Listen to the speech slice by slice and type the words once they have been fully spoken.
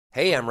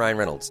Hey, I'm Ryan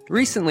Reynolds.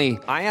 Recently,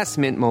 I asked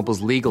Mint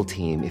Mobile's legal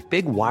team if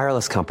big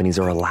wireless companies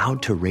are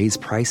allowed to raise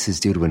prices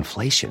due to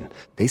inflation.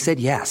 They said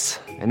yes.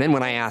 And then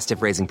when I asked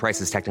if raising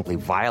prices technically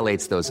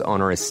violates those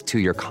onerous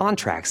two-year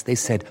contracts, they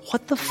said,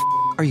 "What the f***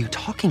 are you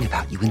talking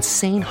about, you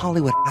insane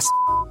Hollywood ass?"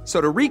 So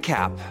to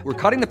recap, we're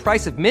cutting the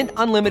price of Mint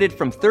Unlimited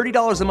from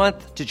 $30 a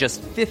month to just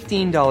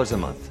 $15 a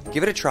month.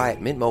 Give it a try at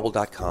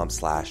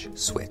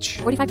mintmobile.com/switch.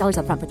 $45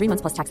 up front for 3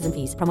 months plus taxes and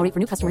fees. Promo rate for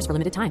new customers for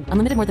limited time.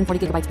 Unlimited more than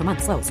 40 gigabytes per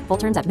month. Slows full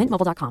terms at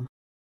mintmobile.com.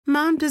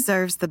 Mom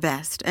deserves the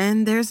best,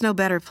 and there's no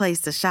better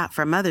place to shop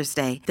for Mother's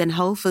Day than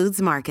Whole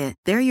Foods Market.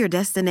 They're your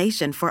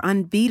destination for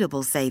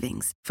unbeatable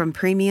savings, from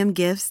premium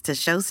gifts to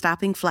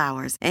show-stopping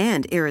flowers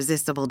and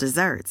irresistible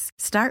desserts.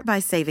 Start by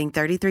saving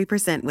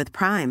 33% with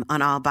Prime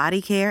on all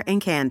body care and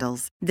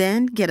candles.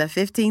 Then get a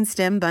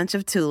 15-stem bunch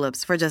of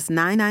tulips for just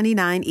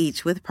 $9.99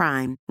 each with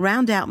Prime.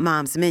 Round out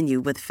Mom's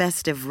menu with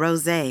festive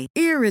rosé,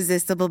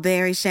 irresistible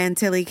berry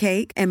chantilly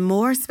cake, and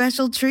more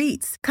special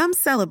treats. Come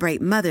celebrate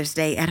Mother's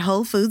Day at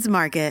Whole Foods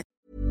Market.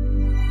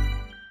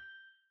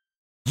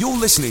 You're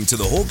listening to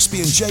the Hawksby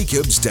and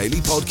Jacobs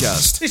Daily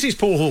Podcast. This is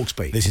Paul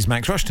Hawksby. This is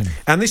Max Rushton.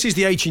 And this is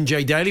the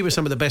H&J Daily with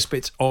some of the best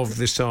bits of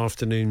this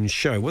afternoon's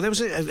show. Well, there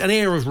was an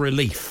air of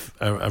relief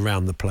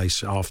around the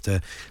place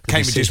after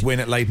Cambridge's win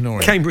at Leyden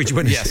Orient. Cambridge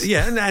win, yes.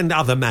 Yeah, and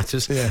other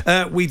matters.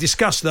 Yeah. We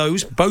discussed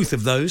both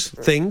of those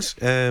things,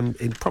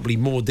 in probably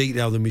more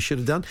detail than we should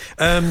have done.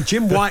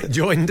 Jim White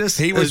joined us.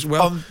 He was as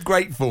well. on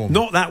great form.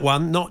 Not that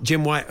one, not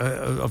Jim White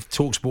of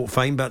TalkSport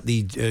fame, but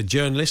the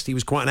journalist. He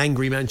was quite an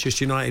angry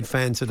Manchester United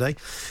fan today.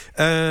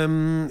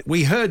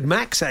 We heard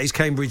Max at his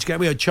Cambridge game.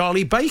 We heard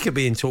Charlie Baker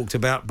being talked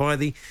about by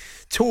the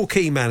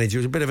Torquay manager.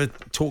 It was a bit of a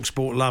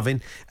TalkSport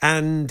loving.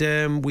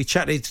 And we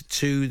chatted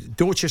to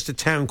Dorchester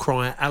town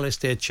crier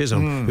Alistair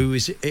Chisholm, who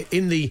is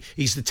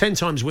he's the 10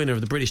 times winner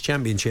of the British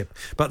Championship.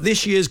 But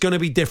this year's going to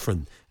be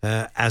different,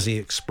 as he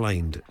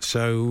explained.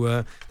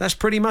 So that's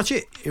pretty much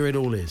it. Here it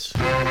all is.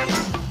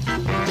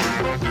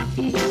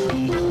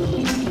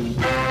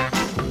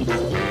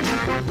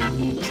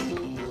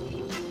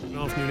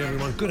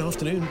 Good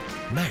afternoon,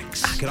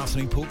 Max. Good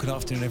afternoon, Paul. Good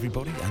afternoon,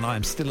 everybody. And I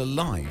am still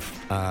alive.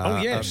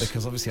 Yes.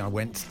 Because obviously I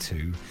went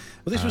to...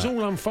 Well, this was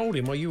all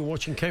unfolding while you were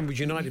watching Cambridge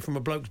United from a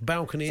bloke's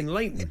balcony in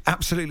Leighton.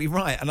 Absolutely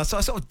right. And I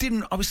sort of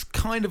didn't... I was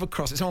kind of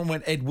across it. Someone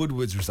went, Ed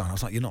Woodward's resigned. I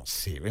was like, you're not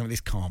serious. I mean,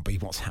 this can't be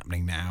what's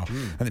happening now.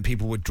 And then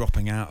people were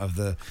dropping out of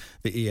the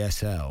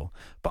ESL.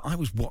 But I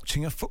was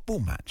watching a football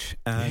match.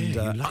 And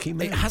you lucky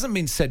man. It hasn't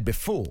been said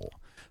before,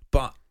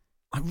 but...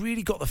 I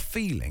really got the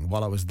feeling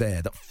while I was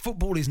there that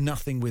football is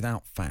nothing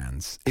without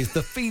fans, is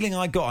the feeling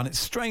I got. And it's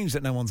strange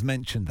that no one's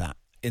mentioned that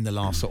in the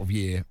last sort of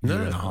year and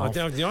a half.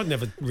 I'd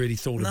never really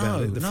thought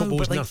about it.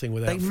 Football's nothing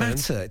without fans. They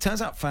matter. It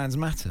turns out fans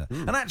matter.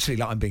 And actually,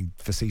 like, I'm being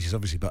facetious,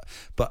 obviously, but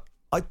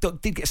I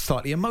did get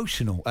slightly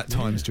emotional at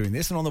times during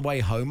this. And on the way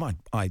home,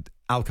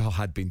 alcohol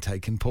had been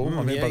taken, Paul.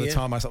 By the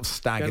time I sort of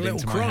staggered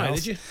into my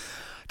house. Did you?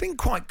 I didn't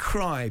quite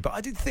cry, but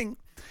I did think...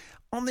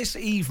 On this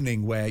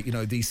evening where, you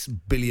know, these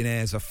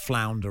billionaires are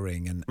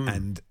floundering and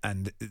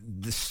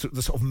the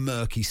sort of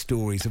murky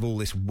stories of all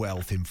this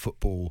wealth in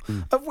football,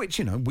 of which,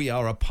 you know, we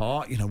are a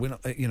part, you know, we're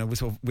not, you know,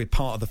 we're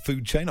part of the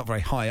food chain, not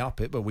very high up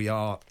it, but we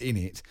are in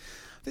it.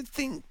 I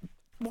think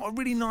what a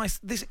really nice,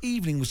 this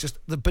evening was just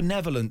the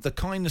the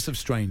kindness of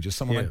strangers,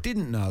 someone I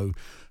didn't know,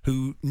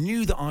 who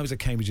knew that I was a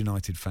Cambridge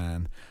United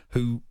fan,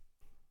 who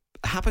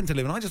happened to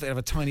live, and I just have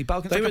a tiny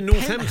balcony. They were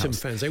Northampton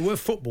fans. They were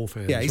football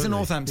fans. Yeah, he's a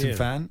Northampton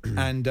fan,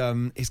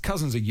 and his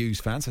cousin's a Hughes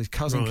fan, so his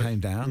cousin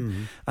came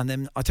down, and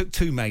then I took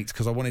two mates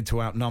because I wanted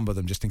to outnumber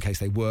them just in case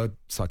they were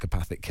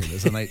psychopathic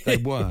killers, and they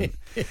weren't.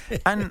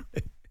 And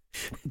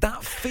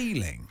that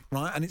feeling,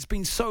 right, and it's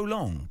been so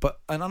long,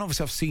 and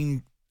obviously I've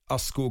seen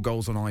us score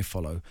goals on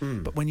iFollow,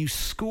 but when you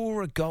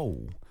score a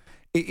goal,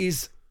 it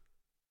is...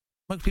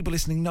 Most people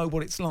listening know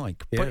what it's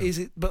like, but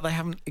they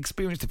haven't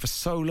experienced it for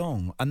so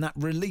long. And that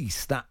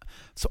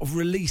sort of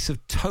release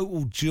of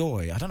total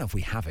joy. I don't know if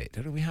we have it.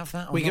 Do we have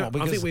that? I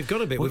think we've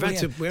got a bit. We had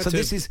to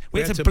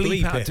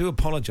bleep out. I do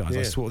apologise. Yeah.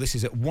 I swore. This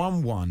is at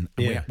 1-1.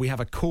 And we have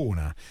a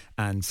corner,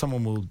 and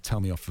someone will tell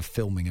me off for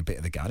filming a bit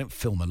of the game. I don't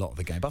film a lot of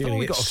the game, but I thought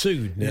we got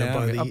sued now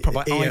by the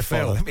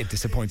EFL. That'd be a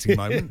disappointing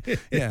moment.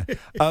 Yeah.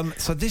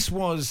 So this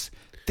was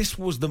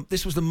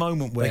the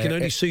moment where... They can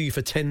only sue you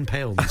for £10.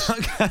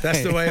 Okay.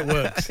 That's the way it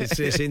works.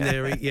 It's in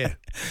there,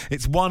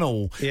 It's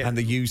 1-1, and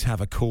the U's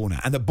have a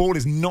corner. And the ball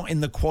is not in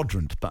the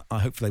quadrant, but I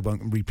hope they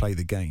won't replay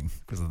the game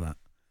because of that.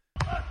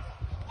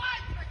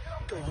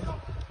 Go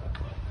on.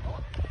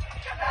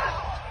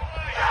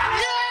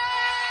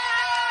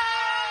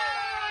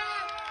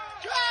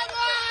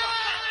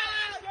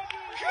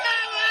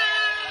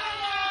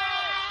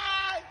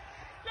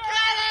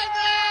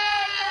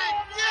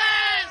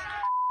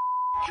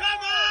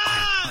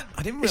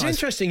 I didn't realise. It's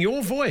interesting.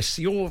 Your voice,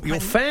 your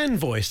fan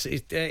voice,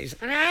 is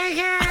isn't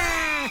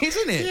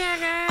it?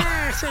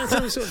 Yeah, sounds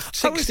like some sort of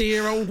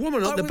 60-year-old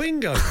woman at the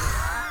bingo.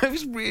 I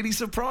was really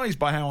surprised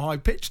by how high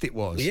pitched it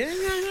was. Yeah.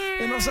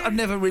 And also, I've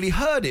never really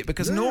heard it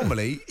because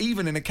normally,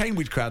 even in a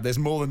Cambridge crowd, there's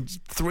more than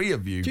 3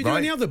 of you. Do you do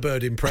any other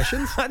bird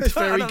impressions? That's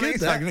very good.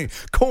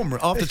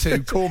 Cormorant, after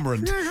 2,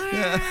 cormorant.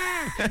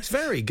 It's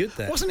very good.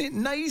 That wasn't it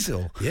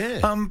nasal? Yeah.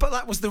 But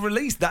that was the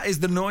release. That is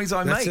the noise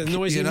I make. That's the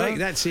noise you know? make.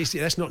 That's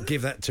easy. Let's not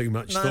give that too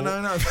much thought.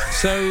 No.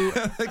 So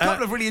a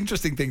couple of really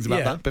interesting things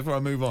about that before I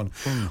move on.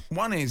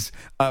 One is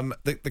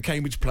the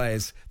Cambridge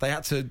players. They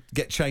had to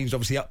get changed,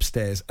 obviously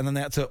upstairs, and then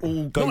they had to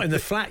all go. Not in the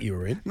flat you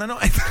were in. No,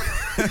 not.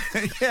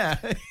 Yeah,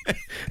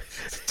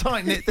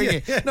 tight knit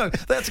thing. Yeah. No,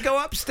 they had to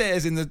go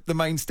upstairs in the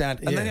main stand,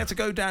 and then they had to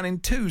go down in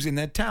 2s in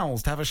their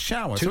towels to have a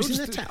shower. Twos in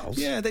their towels?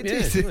 Yeah, they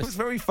did. It was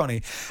very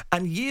funny.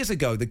 And years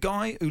ago, the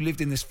guy who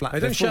lived in this flat, they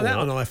don't show that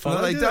on iFollow.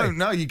 No, they do don't.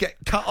 No, you get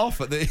cut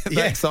off at the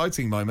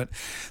exciting moment.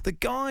 The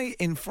guy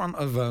in front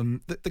of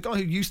the guy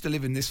who used to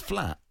live in this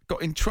flat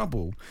got in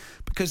trouble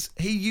because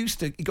he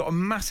got a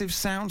massive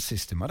sound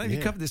system. I don't know if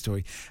you covered this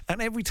story.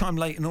 And every time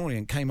Leyton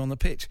Orient came on the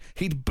pitch,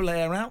 he'd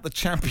blare out the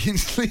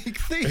Champions League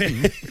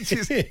theme, which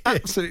is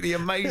absolutely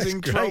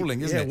amazing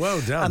trolling, isn't it?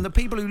 Well done. And the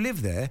people who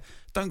live there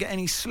don't get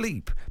any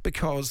sleep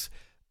because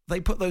they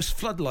put those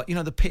floodlights,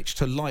 the pitch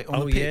to light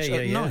on the pitch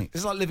at night.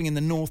 It's like living in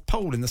the North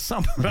Pole in the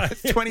summer.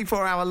 It's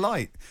 24-hour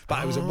light.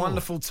 But it was a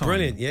wonderful time.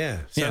 Brilliant, yeah.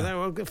 So they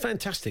were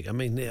fantastic. I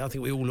mean, I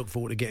think we all look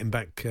forward to getting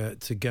back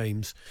to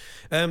games.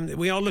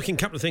 We are looking, a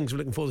couple of things we're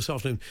looking for this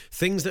afternoon.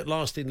 Things that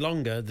lasted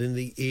longer than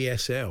the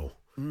ESL.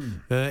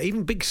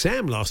 Even Big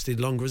Sam lasted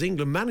longer as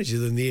England manager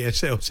than the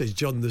ESL, says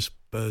John the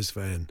Spurs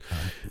fan.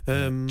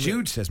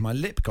 Jude says, my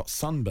lip got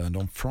sunburned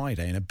on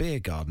Friday in a beer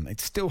garden.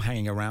 It's still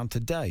hanging around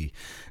today.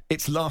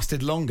 It's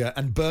lasted longer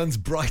and burns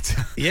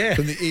brighter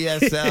than the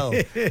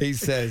ESL, he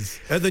says.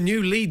 The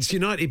new Leeds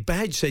United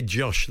badge, said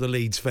Josh, the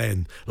Leeds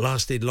fan,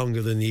 lasted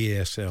longer than the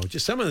ESL.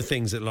 Just some of the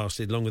things that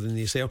lasted longer than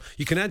the ESL.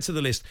 You can add to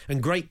the list.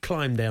 And great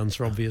climb downs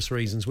for obvious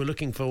reasons. We're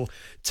looking for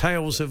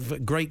tales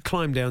of great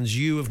climb downs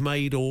you have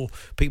made or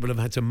people have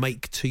had to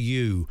make to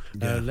you.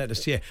 Let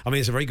us, I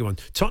mean, it's a very good one.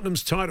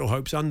 Tottenham's title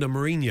hopes under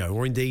Mourinho,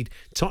 or indeed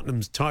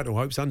Tottenham's title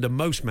hopes under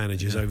most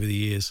managers over the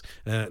years,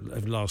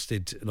 have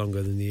lasted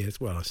longer than the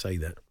years. Well, I say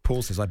that.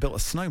 Paul says, I built a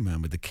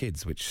snowman with the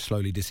kids, which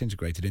slowly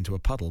disintegrated into a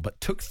puddle, but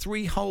took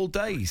 3 whole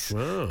days.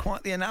 Wow.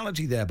 Quite the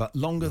analogy there, but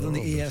longer than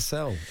the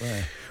ESL.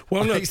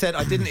 Well, look, he said,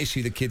 I didn't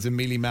issue the kids a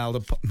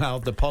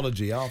mealy-mouthed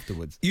apology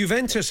afterwards.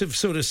 Juventus have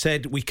sort of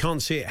said we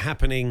can't see it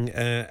happening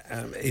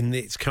in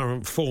its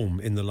current form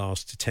in the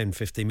last 10,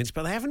 15 minutes,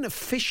 but they haven't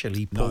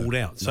officially pulled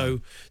out.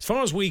 So as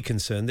far as we're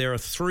concerned, there are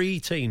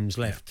 3 teams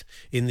left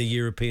in the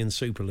European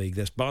Super League.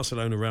 There's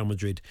Barcelona, Real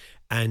Madrid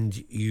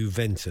and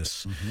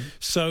Juventus.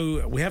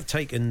 So we have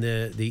taken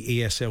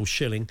the ESL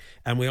shilling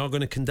and we are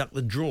going to conduct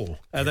the draw.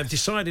 They've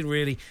decided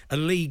really a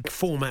league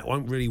format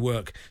won't really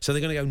work, so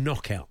they're going to go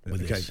knockout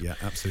with this. Yeah,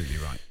 absolutely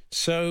right.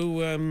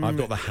 So I've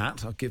got the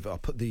hat. I'll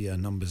put the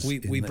numbers.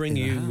 We bring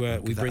you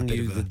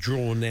the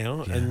draw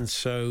now, and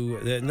so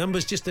the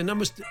numbers.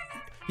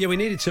 Yeah, we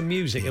needed some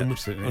music, and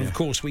of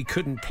course we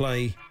couldn't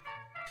play.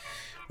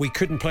 We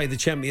couldn't play the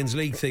Champions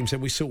League theme, so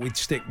we thought we'd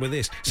stick with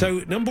this. So,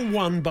 number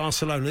 1,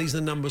 Barcelona. These are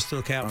the numbers to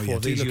look out for.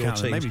 These are your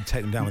teams. Maybe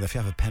take them down if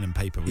you have a pen and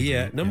paper.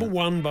 Number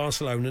 1,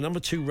 Barcelona. Number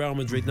 2, Real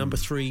Madrid. Number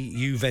 3,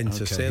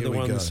 Juventus. Okay, they're the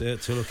ones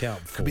to look out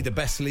for. Could be the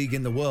best league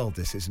in the world,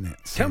 this, isn't it?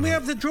 So, can we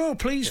have the draw,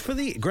 please, for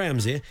the...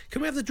 Graham's here.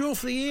 Can we have the draw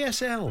for the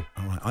ESL?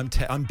 All right.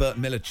 I'm Bert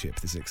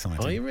Millerchip. This is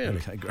exciting. Are you really?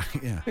 Okay,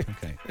 great. Yeah,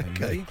 okay.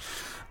 Okay.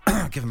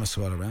 Give him a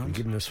swirl around.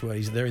 Give him a swirl.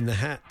 They're in the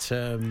hat.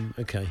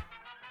 Okay.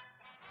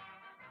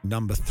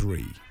 Number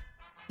 3.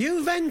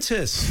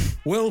 Juventus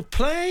will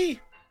play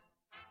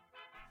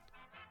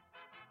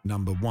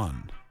number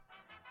 1.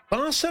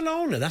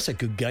 Barcelona. That's a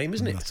good game,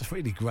 isn't it? That's a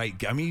really great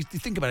game. I mean, you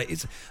think about it,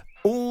 it's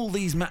all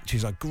these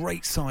matches are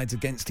great sides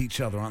against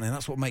each other, aren't they? And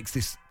that's what makes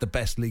this the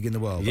best league in the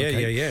world.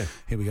 Yeah.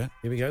 Here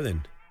we go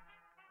then.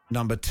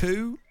 Number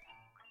 2.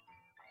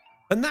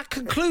 And that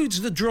concludes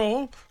the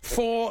draw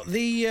for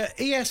the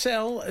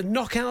ESL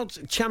Knockout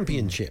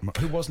Championship.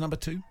 Who was number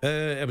 2?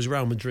 It was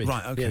Real Madrid.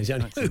 Right, okay.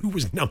 Yeah, who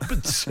was number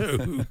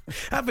 2?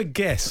 Have a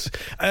guess.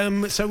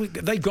 So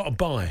they've got a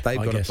bye. They've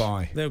got a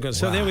bye.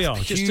 So there we are.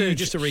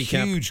 Just to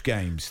recap. Huge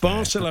games.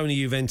 Barcelona,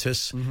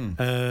 Juventus,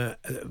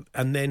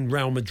 and then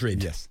Real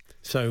Madrid. Yes.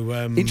 So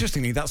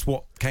interestingly, that's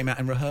what came out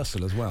in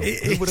rehearsal as well.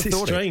 Who would have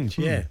thought strange,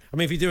 it? Yeah. I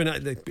mean, if you're doing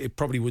that, it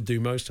probably would do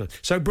most of it.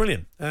 So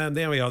brilliant.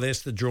 There we are.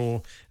 There's the draw.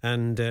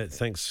 And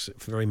thanks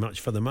very much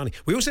for the money.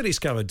 We also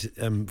discovered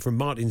from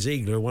Martin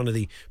Ziegler, one of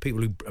the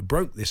people who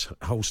broke this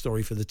whole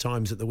story for the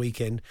Times at the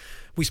weekend.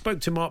 We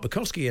spoke to Mark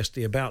Bukowski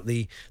yesterday about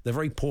the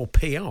very poor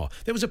PR.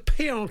 There was a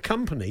PR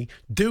company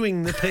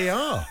doing the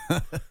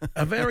PR,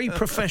 a very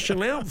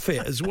professional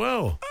outfit as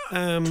well.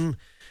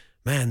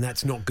 Man,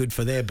 that's not good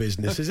for their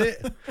business, is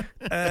it?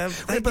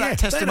 That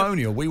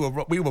testimonial, we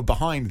were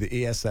behind the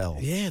ESL.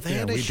 Yeah, they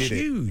had a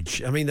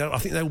huge... I mean, I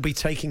think they'll be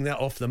taking that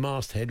off the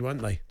masthead,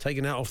 won't they?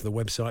 Taking that off the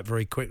website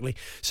very quickly.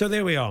 So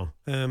there we are.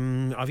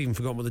 I've even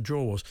forgotten what the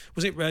draw was.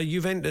 Was it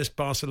Juventus,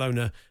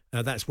 Barcelona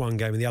That's one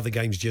game, and the other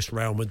game's just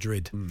Real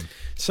Madrid.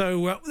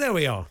 So there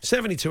we are.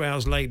 72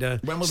 hours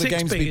later. When will the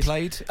games be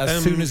played?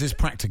 As soon as is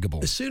practicable.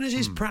 As soon as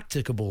it's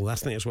practicable. I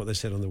think that's what they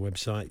said on the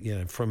website.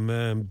 Yeah,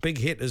 from big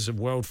hitters of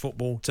world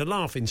football to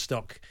laughing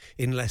stock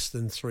in less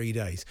than 3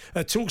 days.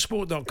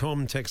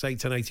 Talksport.com, text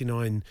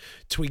 81089,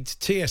 tweet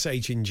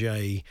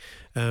TSH&J.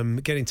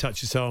 Get in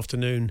touch this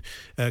afternoon.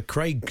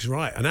 Craig's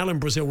right. An Alan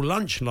Brazil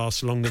lunch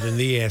lasts longer than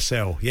the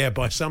ESL. Yeah,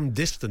 by some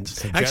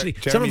distance. So Actually,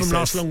 some of them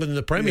last longer than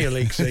the Premier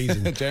League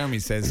season. Jeremy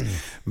says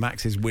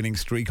Max's winning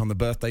streak on the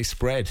birthday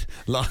spread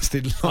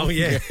lasted long. Oh,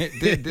 yeah. It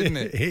did, didn't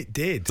it? It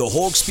did. The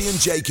Hawksby and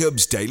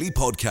Jacobs Daily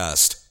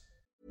Podcast.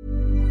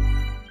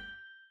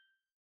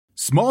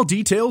 Small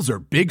details are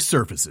big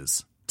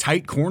surfaces.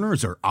 Tight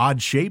corners are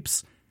odd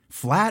shapes.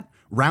 Flat,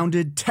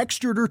 rounded,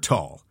 textured, or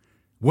tall.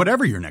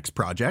 Whatever your next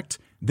project,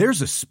 there's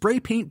a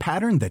spray paint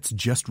pattern that's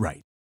just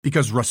right.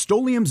 Because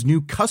Rust-Oleum's new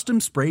Custom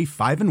Spray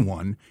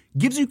 5-in-1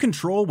 gives you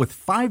control with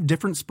 5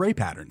 different spray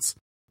patterns.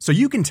 So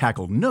you can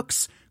tackle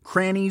nooks,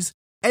 crannies,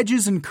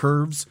 edges, and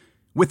curves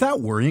without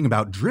worrying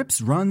about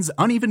drips, runs,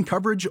 uneven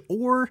coverage,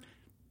 or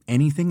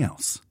anything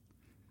else.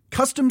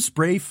 Custom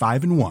Spray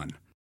 5-in-1.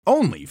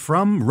 Only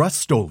from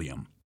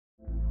Rust-Oleum.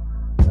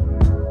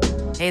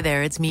 Hey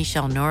there, it's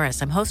Michelle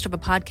Norris. I'm host of a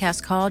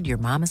podcast called Your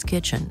Mama's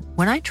Kitchen.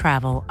 When I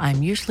travel,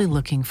 I'm usually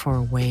looking for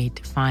a way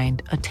to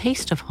find a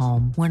taste of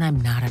home when I'm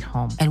not at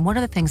home. And one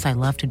of the things I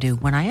love to do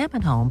when I am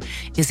at home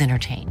is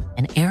entertain.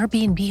 And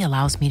Airbnb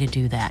allows me to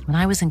do that. When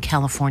I was in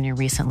California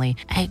recently,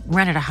 I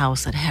rented a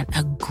house that had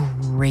a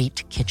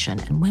great kitchen.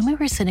 And when we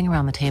were sitting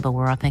around the table,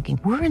 we're all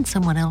thinking, we're in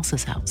someone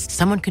else's house.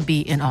 Someone could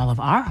be in all of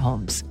our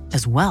homes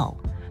as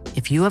well.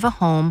 If you have a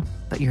home,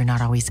 but you're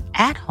not always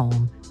at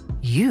home,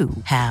 you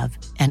have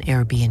an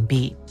Airbnb.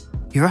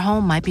 Your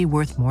home might be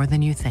worth more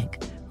than you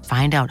think.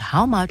 Find out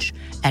how much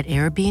at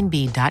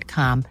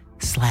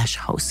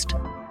airbnb.com/host.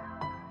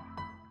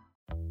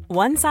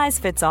 One size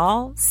fits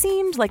all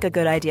seemed like a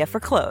good idea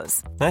for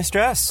clothes. Nice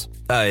dress.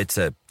 It's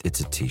a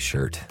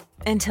t-shirt.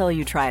 Until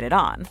you tried it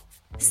on.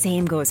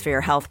 Same goes for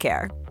your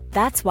healthcare.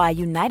 That's why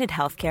United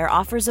Healthcare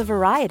offers a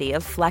variety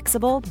of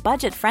flexible,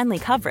 budget-friendly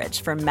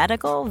coverage for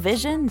medical,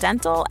 vision,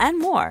 dental, and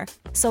more.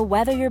 So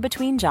whether you're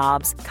between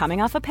jobs,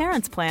 coming off a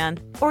parent's plan,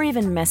 or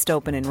even missed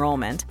open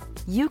enrollment,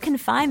 you can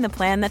find the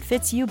plan that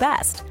fits you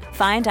best.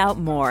 Find out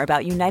more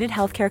about United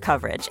Healthcare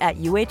coverage at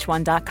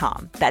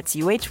uh1.com. That's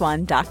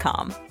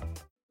uh1.com.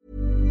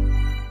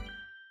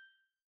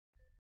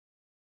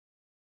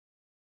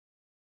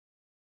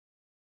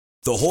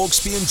 The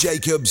Hawksby and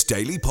Jacobs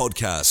Daily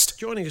Podcast.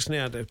 Joining us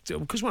now,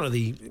 because one of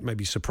the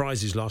maybe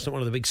surprises last night,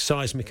 one of the big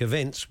seismic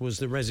events was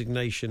the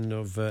resignation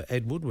of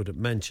Ed Woodward at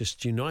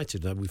Manchester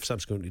United. We've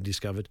subsequently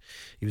discovered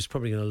he was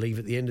probably going to leave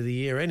at the end of the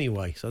year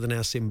anyway, so I don't know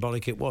how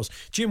symbolic it was.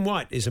 Jim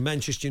White is a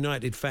Manchester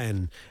United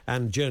fan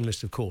and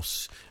journalist, of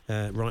course,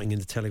 writing in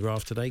the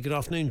Telegraph today. Good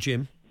afternoon,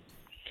 Jim.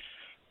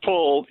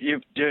 Paul,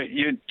 you've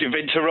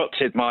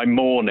interrupted my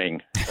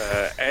morning.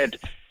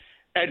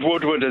 Ed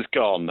Woodward has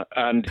gone,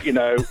 and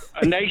a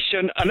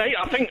nation.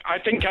 I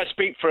think I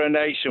speak for a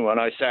nation when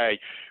I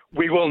say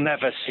we will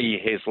never see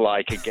his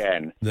like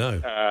again. No,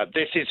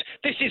 this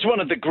is one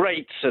of the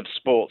greats of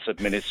sports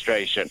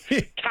administration,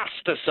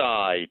 cast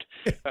aside,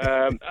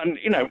 and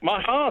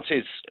my heart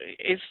is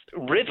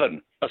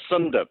riven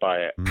asunder by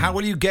it. How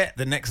will you get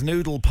the next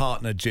noodle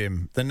partner,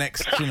 Jim? The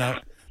next,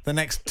 the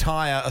next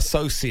tyre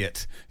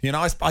associate.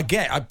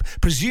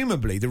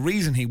 Presumably the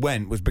reason he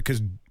went was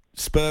because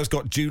Spurs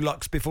got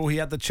Dulux before he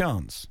had the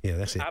chance. Yeah,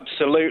 that's it.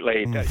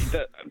 Absolutely. That's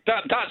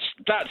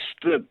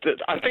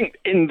I think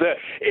in the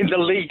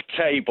league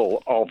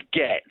table of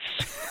gets,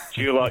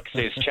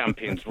 Dulux's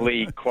Champions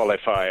League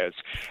qualifiers.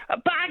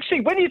 But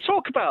actually, when you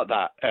talk about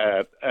that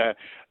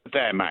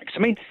there, Max, I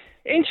mean,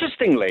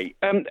 interestingly,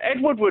 Ed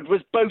Woodward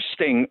was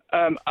boasting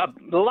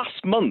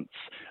last month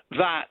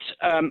that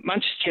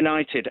Manchester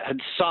United had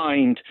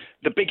signed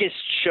the biggest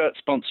shirt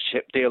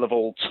sponsorship deal of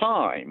all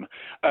time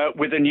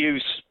with a new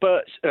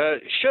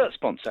shirt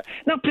sponsor.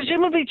 Now,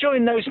 presumably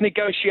during those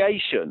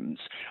negotiations,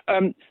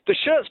 the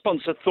shirt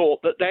sponsor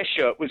thought that their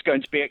shirt was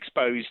going to be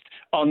exposed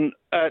on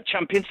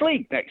Champions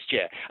League next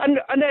year. And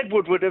Ed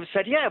Woodward would have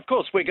said, yeah, of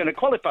course, we're going to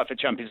qualify for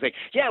Champions League.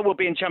 Yeah, we'll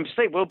be in Champions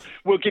League.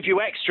 We'll give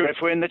you extra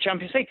if we're in the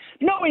Champions League.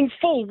 Knowing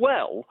full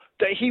well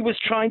that he was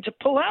trying to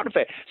pull out of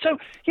it. So,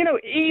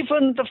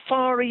 even the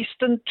Far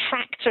Eastern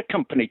Tractor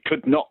Company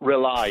could not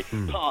rely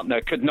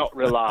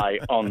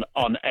on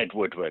Ed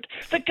Woodward.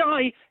 The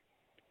guy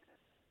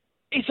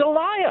is a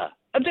liar.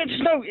 And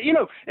there's no,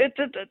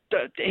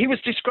 he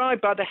was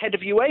described by the head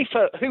of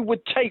UEFA, who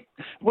would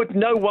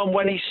know one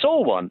when he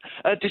saw one,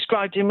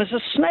 described him as a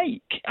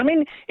snake. I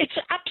mean, it's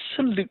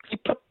absolutely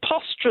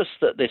preposterous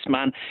that this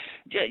man,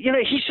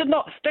 he should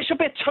not, there should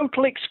be a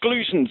total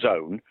exclusion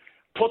zone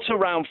put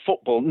around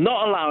football,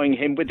 not allowing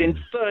him within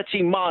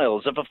 30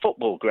 miles of a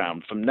football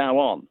ground from now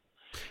on.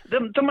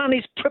 The man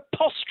is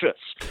preposterous.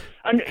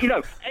 And,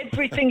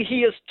 everything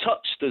he has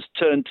touched has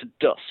turned to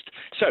dust.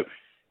 So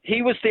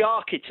he was the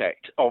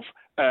architect of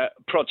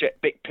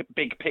Project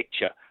Big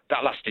Picture.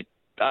 That lasted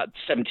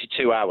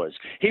 72 hours.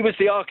 He was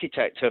the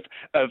architect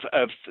of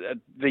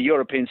the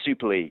European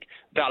Super League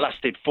that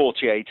lasted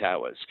 48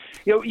 hours.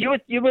 You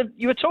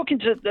were talking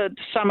to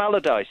Sam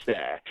Allardyce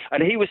there,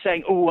 and he was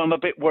saying, "Oh, I'm a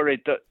bit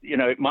worried that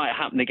it might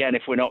happen again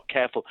if we're not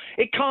careful."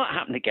 It can't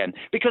happen again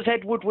because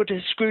Ed Woodward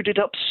has screwed it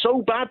up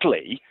so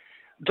badly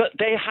that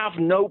they have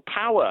no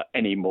power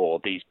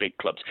anymore, these big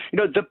clubs.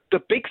 The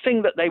big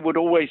thing that they would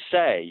always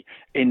say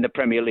in the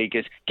Premier League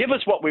is, give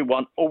us what we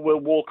want or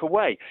we'll walk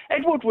away.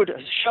 Ed Woodward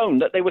has shown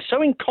that they were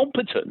so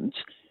incompetent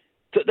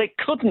that they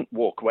couldn't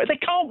walk away. They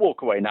can't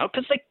walk away now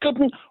because they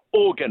couldn't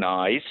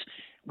organise.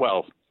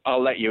 Well,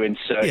 I'll let you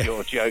insert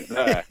your joke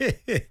there.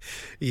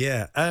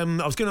 Yeah. I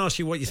was going to ask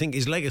you what you think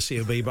his legacy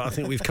will be, but I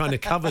think we've kind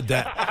of covered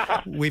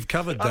that. We've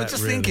covered that. I was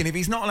just thinking, if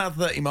he's not allowed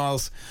 30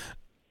 miles...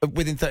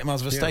 within 30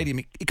 miles of a stadium,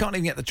 he can't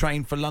even get the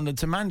train from London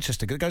to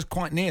Manchester because it goes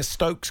quite near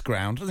Stokes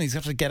ground, doesn't he? He's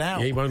got to get out.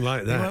 Yeah, he won't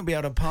like that. He won't be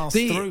able to pass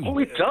through. Oh,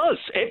 it does.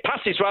 It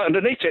passes right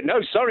underneath it. No,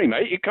 sorry,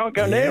 mate, you can't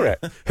go near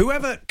it.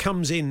 Whoever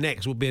comes in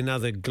next will be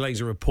another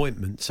Glazer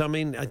appointment. So, I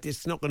mean,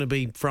 it's not going to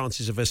be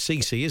Francis of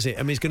Assisi, is it?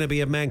 I mean, it's going to be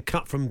a man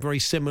cut from very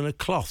similar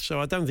cloth. So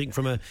I don't think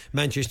from a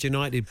Manchester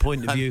United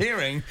point of view... I'm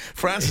hearing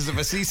Francis of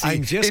Assisi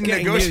in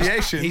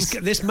negotiations.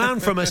 This man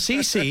from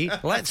Assisi,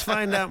 let's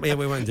find out. Yeah,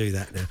 we won't do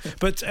that now.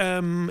 But,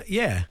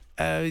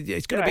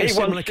 it's going to be a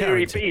similar character. He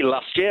won Serie B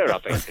last year,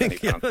 I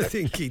think. I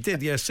think he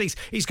did, yeah.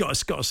 He's got a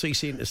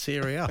CC into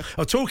Serie A.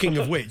 Oh, talking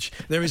of which,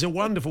 there is a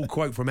wonderful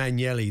quote from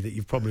Agnelli that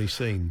you've probably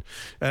seen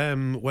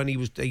when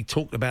he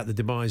talked about the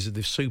demise of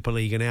the Super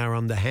League and how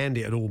underhand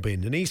it had all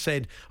been. And he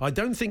said, I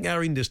don't think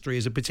our industry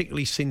is a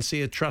particularly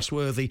sincere,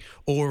 trustworthy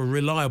or a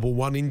reliable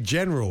one in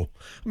general.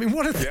 I mean,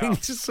 what a thing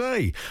to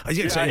say.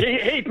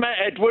 He'd met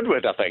Ed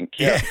Woodward, I think.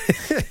 Yeah.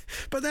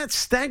 But that's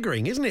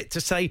staggering, isn't it?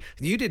 To say,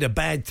 you did a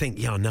bad thing.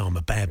 Yeah, I know I'm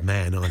a bad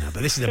man, I know,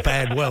 but this is a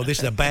bad world. This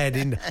is a bad...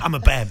 I'm a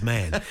bad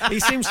man. He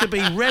seems to be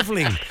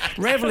revelling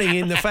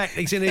in the fact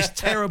he's in this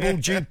terrible,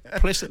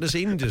 duplicitous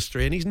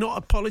industry, and he's not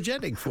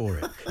apologetic for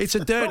it. It's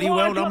a dirty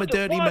world. I'm a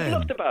dirty man.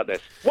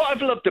 What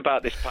I've loved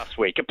about this past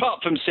week,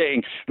 apart from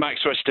seeing Max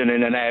Ruston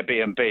in an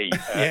Airbnb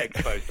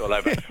exposed all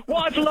over,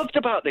 what I've loved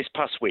about this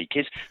past week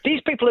is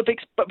these people have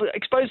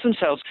exposed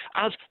themselves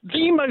as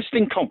the most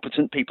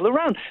incompetent people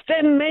around.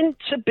 They're meant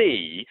to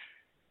be,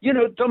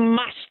 the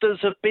masters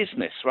of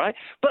business, right?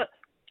 But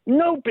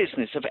no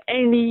business of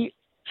any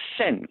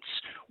sense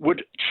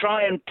would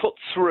try and put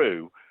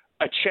through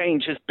a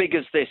change as big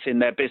as this in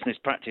their business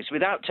practice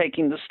without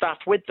taking the staff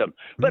with them.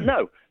 But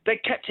no, they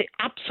kept it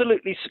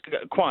absolutely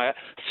quiet,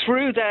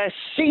 threw their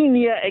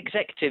senior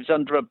executives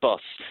under a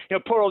bus.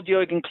 Poor old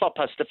Jurgen Klopp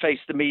has to face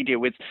the media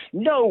with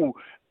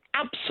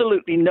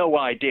absolutely no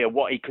idea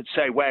what he could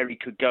say, where he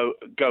could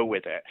go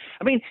with it.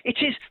 I mean, it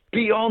is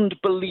beyond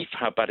belief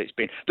how bad it's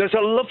been. There's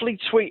a lovely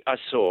tweet I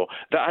saw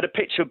that had a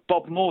picture of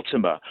Bob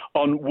Mortimer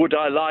on Would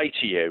I Lie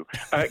to You,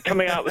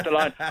 coming out with the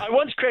line, I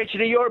once created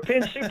a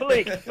European Super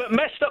League, but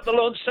messed up the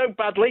launch so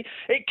badly,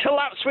 it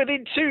collapsed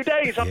within 2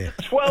 days after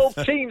 12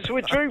 teams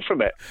withdrew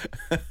from it.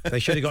 They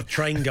should have got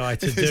Train Guy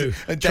to do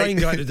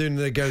the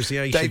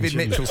negotiations. David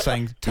Mitchell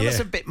saying, tell us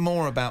a bit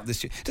more about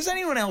this. Does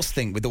anyone else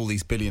think, with all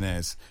these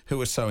billionaires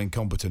who are so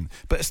incompetent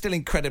but are still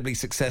incredibly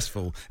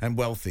successful and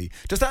wealthy,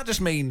 does that just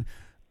mean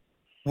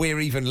we're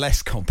even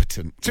less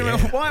competent?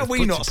 Why are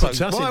we not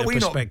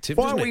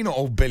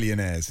all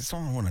billionaires? That's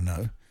all I want to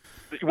know.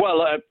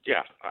 Well,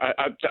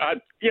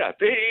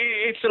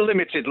 it's a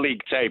limited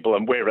league table,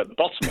 and we're at the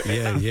bottom of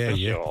it.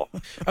 Sure.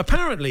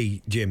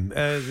 Apparently, Jim,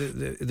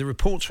 the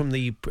reports from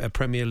the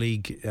Premier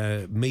League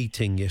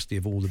meeting yesterday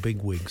of all the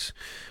bigwigs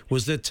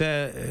was that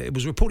it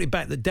was reported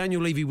back that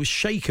Daniel Levy was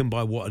shaken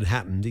by what had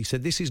happened. He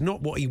said this is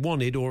not what he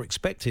wanted or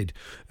expected.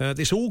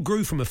 This all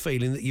grew from a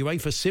feeling that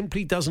UEFA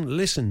simply doesn't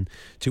listen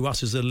to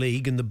us as a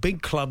league, and the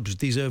big clubs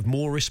deserve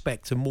more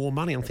respect and more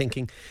money. I'm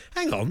thinking,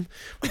 hang on,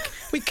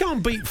 we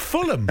can't beat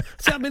Fulham.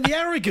 So, I mean, the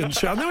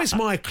arrogance, I know it's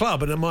my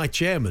club and I'm my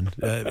chairman,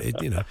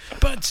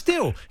 but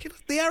still,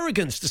 the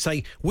arrogance to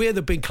say we're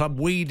the big club,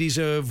 we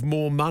deserve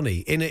more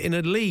money in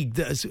a league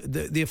that has,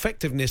 the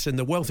effectiveness and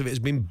the wealth of it has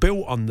been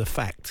built on the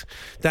fact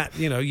that,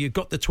 you've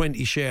got the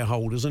 20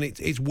 shareholders and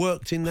it's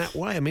worked in that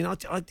way. I mean,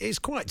 it's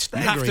quite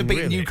staggering. You have to beat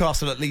really.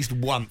 Newcastle at least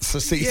once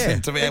a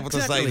season to be able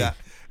to say that.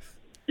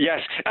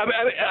 Yes,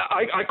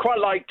 I quite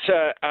liked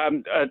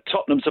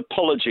Tottenham's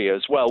apology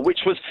as well, which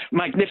was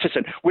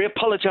magnificent. We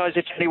apologise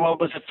if anyone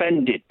was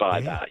offended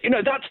by that.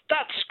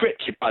 That's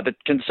scripted by the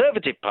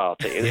Conservative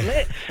Party, isn't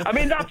it? I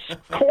mean, that's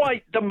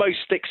quite the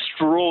most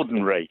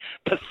extraordinary,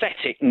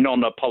 pathetic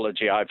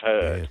non-apology I've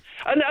heard.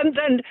 And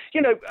then,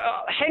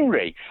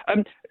 Henry,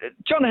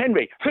 John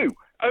Henry, who...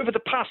 over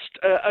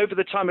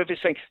the time of his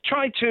thing,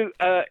 tried to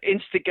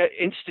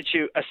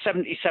institute a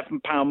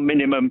 £77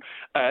 minimum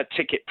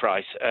ticket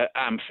price at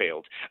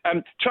Anfield.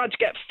 Tried to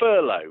get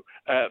furlough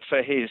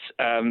for his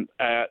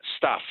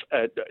staff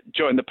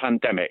during the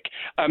pandemic.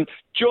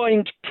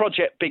 Joined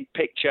Project Big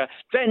Picture,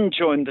 then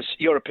joined the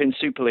European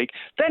Super League,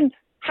 then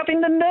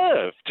having the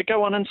nerve to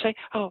go on and say,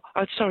 "Oh,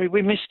 I'm sorry,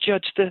 we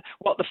misjudged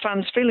what the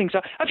fans' feelings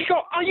are."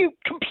 Are you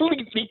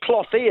completely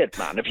cloth-eared,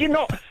 man? Have you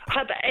not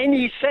had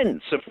any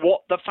sense of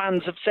what the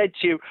fans have said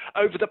to you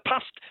over the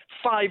past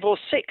 5 or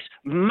 6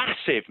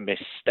 massive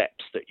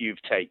missteps that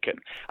you've taken?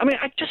 I mean,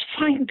 I just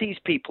find these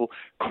people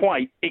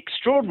quite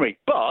extraordinary.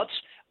 But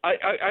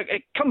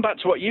I come back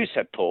to what you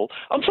said, Paul.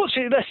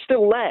 Unfortunately, they're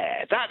still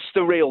there. That's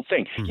the real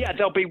thing. Yeah,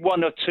 there'll be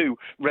 1 or 2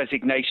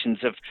 resignations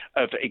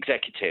of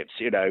executives,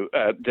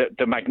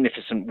 the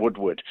magnificent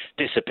Woodward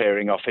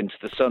disappearing off into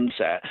the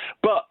sunset.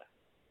 But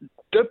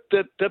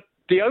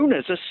the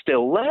owners are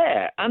still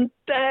there, and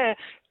they're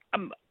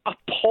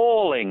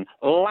appalling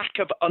lack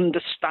of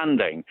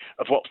understanding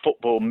of what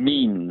football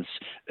means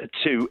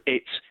to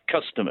its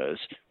customers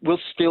will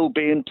still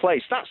be in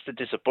place. That's the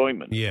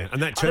disappointment. Yeah,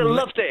 and that I'd have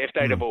loved it if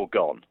they'd have all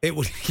gone. It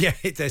would. Yeah,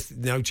 there's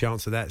no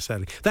chance of that.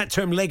 Sadly, that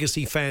term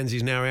 "legacy fans"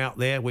 is now out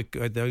there.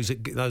 Those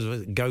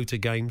that go to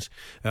games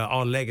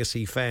are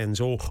legacy fans,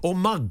 or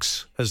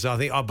mugs, as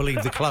I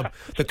believe the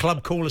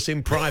club call us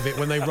in private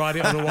when they write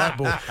it on a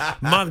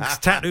whiteboard. Mugs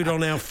tattooed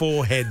on our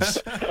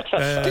foreheads.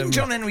 Didn't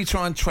John Henry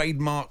try and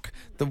trademark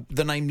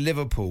the name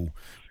Liverpool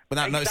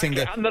without noticing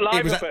that and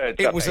the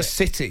it was a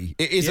city?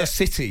 It is a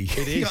city.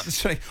 It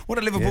is. What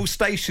did Liverpool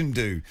Station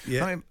do?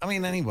 Yeah. I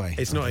mean, anyway.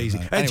 It's not easy.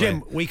 Anyway.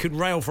 Jim, we could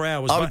rail for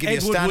hours. I would give you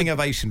a standing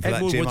ovation for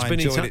that, Jim. I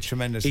enjoyed it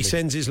tremendously. He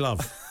sends his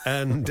love.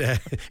 And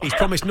he's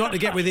promised not to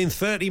get within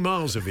 30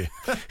 miles of you.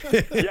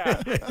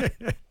 Yeah.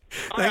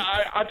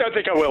 I don't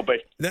think I will be.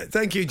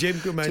 Thank you, Jim.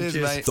 Good man. Cheers,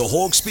 mate. The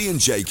Hawksbee and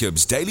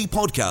Jacobs Daily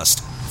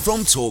Podcast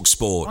from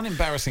TalkSport. On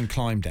embarrassing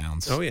climb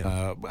downs. Oh,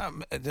 yeah.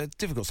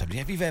 Difficult subject.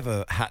 If you've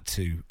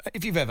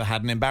ever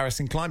had an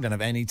embarrassing climb down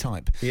of any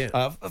type.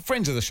 Yeah.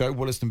 Friends of the show,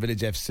 Wollaston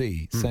Village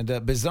FC, said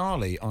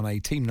bizarrely on a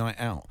team night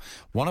out,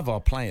 one of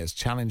our players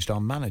challenged our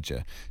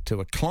manager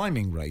to a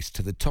climbing race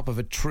to the top of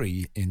a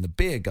tree in the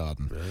beer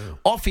garden. Oh.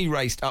 Off he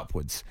raced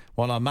upwards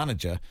while our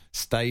manager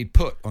stayed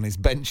put on his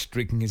bench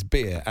drinking his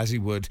beer as he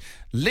would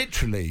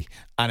literally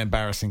an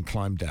embarrassing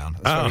climb down.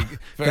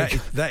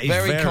 That's that is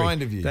very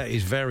kind of you. That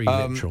is very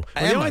literal.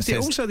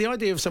 Also, the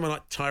idea of someone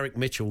like Tyrick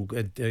Mitchell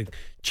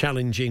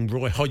challenging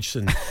Roy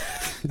Hodgson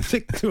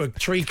to a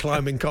tree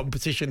climbing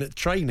competition at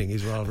training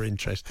is rather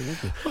interesting,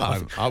 isn't it?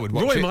 Well, I would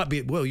watch it.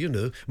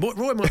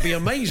 Roy might be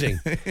amazing.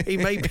 he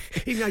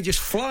may just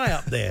fly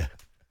up there.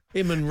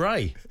 Him and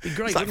Ray. It'd be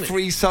great, it's like wouldn't it?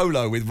 free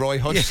solo with Roy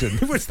Hodgson.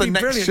 Yeah, It's the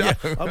next brilliant,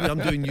 show. Yeah. I'm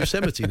doing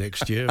Yosemite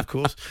next year, of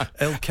course.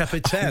 El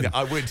Capitan.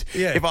 I would.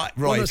 Yeah.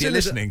 If you're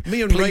listening,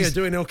 me and Ray are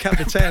doing El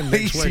Capitan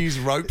next please week. use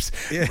ropes.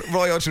 Yeah.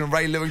 Roy Hodgson and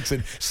Ray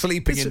Lewington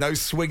sleeping in those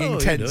swinging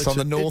tents on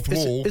the north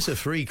wall. It's a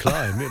free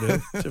climb,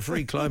 It's a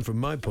free climb from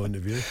my point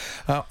of view.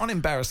 On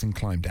embarrassing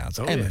climb downs,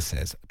 Emma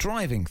says,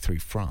 driving through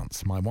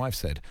France, my wife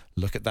said,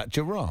 "Look at that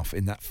giraffe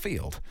in that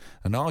field."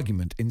 An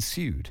argument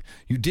ensued.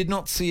 "You did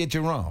not see a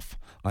giraffe."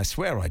 "I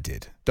swear I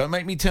did. Don't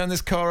make me turn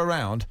this car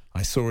around."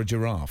 "I saw a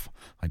giraffe."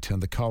 I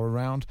turned the car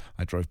around.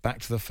 I drove back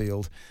to the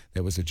field.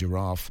 There was a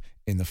giraffe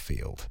in the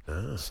field.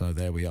 So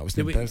there we are. It was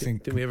Did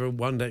we ever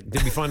wonder?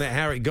 Did we find out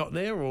how it got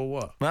there or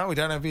what? No, we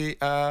don't have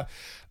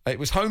it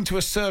was home to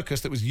a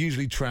circus that was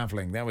usually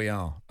travelling. There we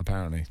are,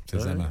 apparently,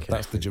 says Emma. Okay.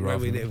 That's the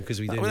giraffe.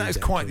 That is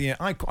quite.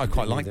 I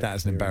quite like that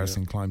as an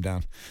embarrassing climb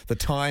down. The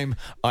time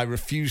I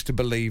refused to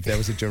believe there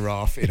was a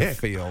giraffe in a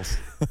field.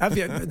 Have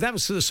you? That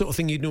was the sort of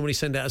thing you'd normally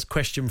send out as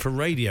question for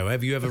radio.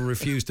 Have you ever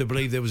refused to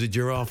believe there was a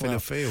giraffe in a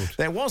field?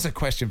 There was a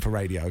question for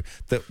radio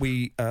that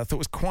we thought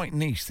was quite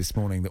niche this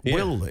morning. That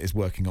Will, that is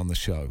working on the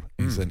show,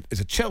 is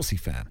a Chelsea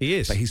fan. He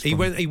is. He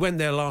went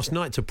there last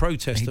night to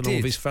protest along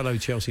with his fellow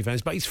Chelsea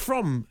fans. But he's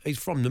from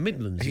the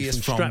Midlands.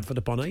 He's from Stratford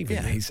upon Avon.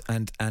 Yeah,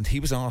 and he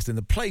was asked in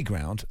the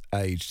playground,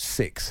 aged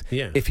 6,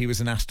 if he was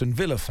an Aston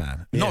Villa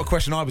fan. Yeah. Not a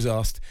question I was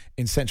asked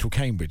in central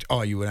Cambridge.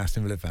 Are you an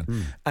Aston Villa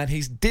fan? And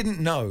he didn't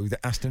know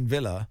that Aston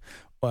Villa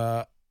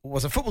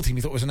was a football team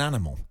he thought was an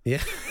animal.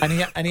 Yeah. And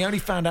he only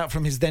found out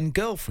from his then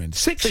girlfriend.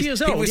 6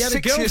 years old. He had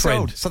 6 a years girlfriend.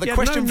 old. So the he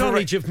question had no for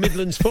knowledge of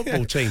Midlands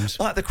football teams.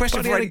 The question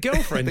but he had a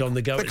girlfriend on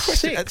the go at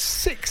 6. At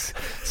 6.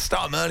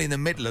 Start him early in the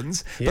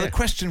Midlands. Yeah. But the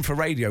question for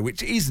radio,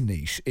 which is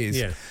niche,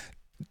 is...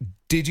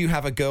 Did you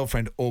have a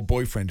girlfriend or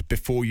boyfriend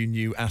before you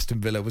knew Aston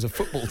Villa was a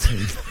football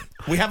team?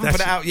 We haven't put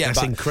it out yet.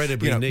 That's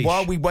incredibly niche.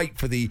 While we wait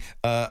for the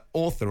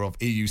author of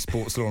EU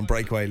Sports Law on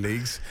Breakaway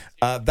Leagues,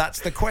 that's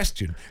the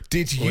question.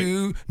 Did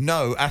you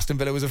know Aston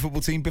Villa was a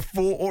football team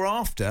before or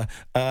after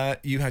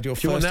you had your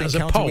first encounter with love? Do you want that as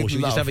a poll? Should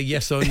we just have a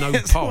yes or no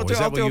poll?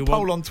 I'll do a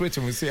poll on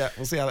Twitter and we'll see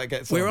how that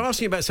gets on. We're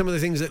asking about some of the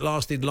things that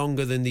lasted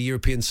longer than the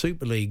European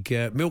Super League.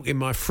 Milk in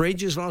my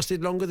fridge has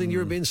lasted longer than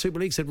European Super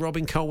League, said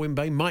Robin Colwyn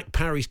Bay. Mike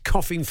Parry's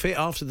coughing fit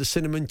after the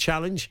Cinnamon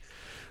Challenge.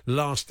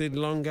 lasted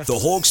longer. The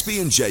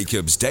Hawksbee and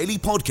Jacobs Daily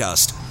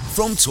Podcast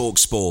from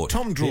TalkSport.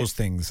 Tom Draws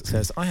Things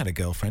says, I had a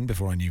girlfriend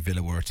before I knew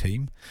Villa were a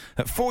team.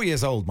 At 4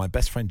 years old, my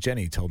best friend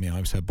Jenny told me I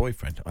was her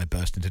boyfriend. I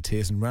burst into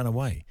tears and ran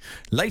away.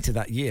 Later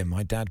that year,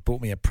 my dad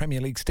bought me a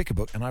Premier League sticker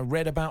book and I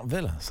read about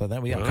Villa. So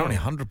there we are. Currently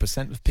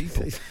 100% of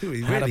people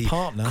had a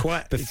partner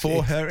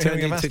before her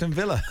hearing of Aston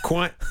Villa.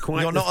 Quite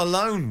You're not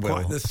alone, Will.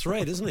 Quite the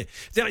thread, isn't it?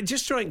 It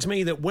just strikes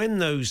me that when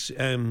those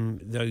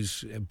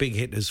big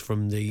hitters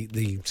from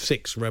the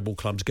 6 rebel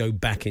clubs go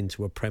back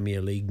into a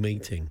Premier League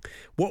meeting,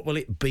 what will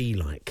it be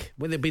like?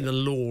 Will it be the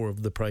law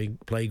of the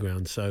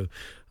playground? So,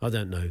 I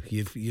don't know.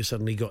 You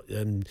suddenly got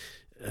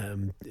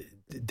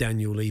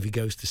Daniel Levy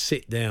goes to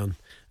sit down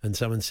and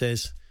someone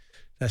says,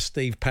 that's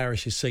Steve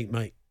Parrish's seat,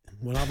 mate.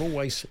 Well, I've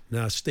always...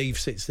 No, Steve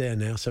sits there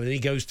now. So then he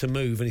goes to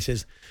move and he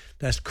says,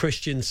 that's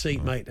Christian's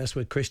seat, mate. That's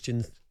where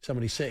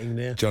somebody's sitting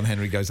there. John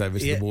Henry goes over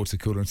to the water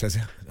cooler and says,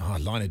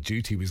 Line of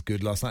Duty was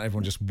good last night.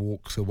 Everyone just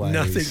walks away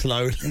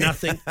slowly.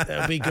 Nothing. That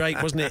would be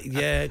great, wasn't it?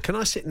 Yeah. Can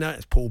I sit? No,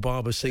 it's Paul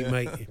Barber's seat,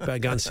 mate. You better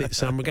go and sit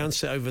somewhere. Go and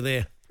sit over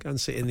there. Go and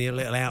sit in the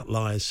little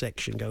outliers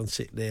section. Go and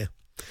sit there.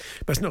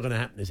 But it's not going to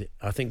happen, is it?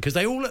 I think because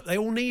they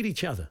all need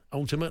each other.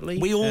 Ultimately,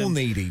 we all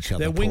need each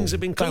other. Their wings have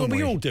been cleared.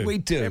 We all do. We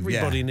do.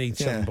 Everybody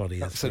needs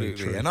somebody.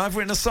 Absolutely. And I've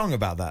written a song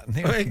about that.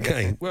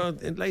 Okay. Well,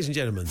 ladies and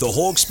gentlemen, the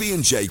Hawksbee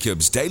and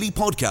Jacobs Daily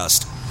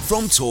Podcast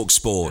from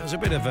TalkSport. There's a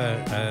bit of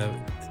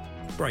a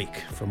break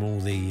from all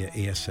the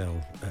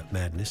ESL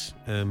madness.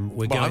 I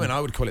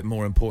would call it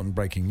more important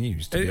breaking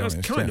news, to be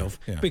honest. Kind of,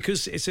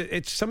 because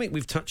it's something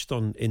we've touched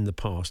on in the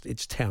past.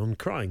 It's town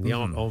crying, the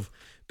art of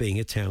being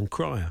a town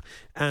crier.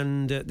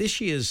 And this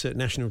year's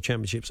national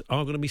championships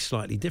are going to be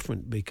slightly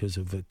different because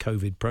of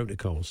COVID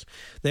protocols.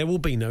 There will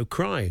be no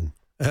crying.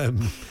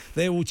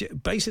 There will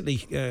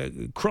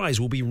cries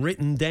will be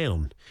written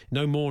down,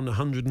 no more than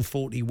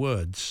 140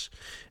 words.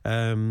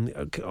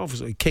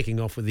 Obviously,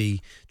 kicking off with the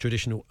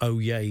traditional "Oh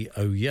yay,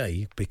 oh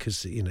yay,"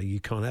 because you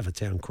can't have a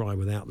town cry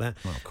without that.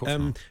 Well, of course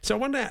not. So I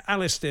wonder how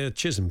Alistair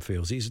Chisholm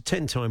feels. He's a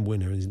 10-time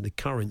winner and the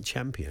current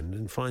champion,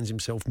 and finds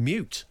himself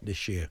mute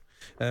this year.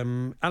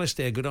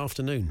 Alistair, good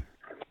afternoon.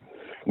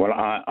 Well,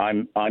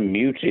 I'm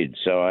muted,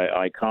 so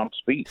I can't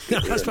speak.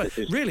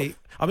 Really?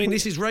 I mean,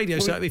 this is radio,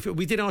 so if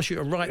we did ask you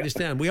to write this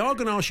down, we are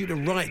going to ask you to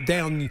write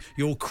down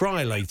your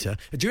cry later.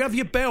 Do you have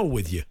your bell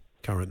with you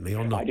currently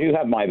or not? I do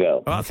have my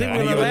bell. I think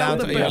Are you allowed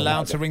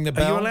to ring the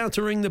bell? Are you allowed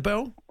to ring the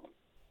bell?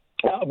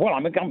 Well,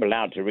 I'm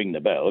allowed to ring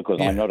the bell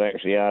because I'm not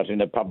actually out in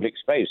a public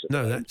space.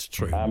 No, that's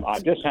true. I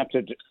just have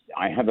to...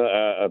 I have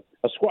a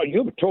squash...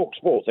 You talk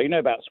sports, so you know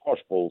about squash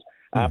balls.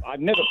 I've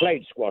never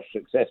played squash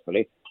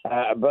successfully,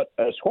 but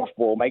a squash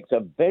ball makes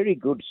a very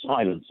good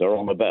silencer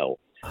on a bell.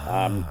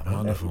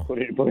 Wonderful.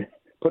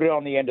 Put it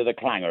on the end of the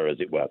clanger, as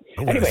it were.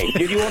 Anyway,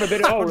 did you want a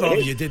bit of... Oh,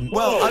 you didn't.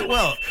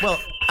 Well,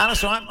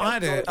 Alistair, I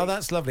had a... Oh,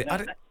 that's lovely. I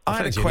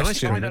had a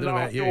question. I don't know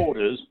about you.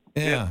 Orders.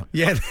 Yeah,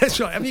 that's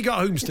right. Have you got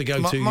homes to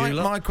go to?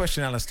 My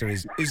question, Alistair,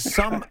 is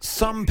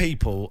some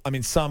people, I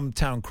mean, some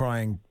town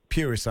crying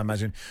purists, I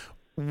imagine,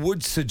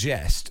 would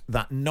suggest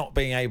that not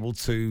being able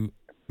to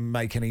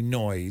make any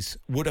noise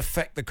would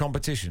affect the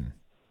competition.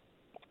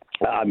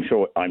 I'm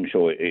sure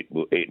it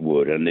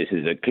would, and this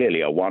is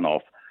clearly a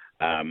one-off.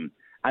 And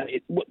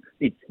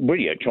it's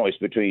really a choice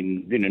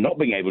between not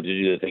being able to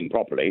do the thing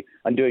properly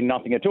and doing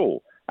nothing at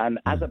all. And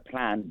as a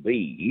plan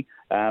B,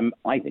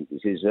 I think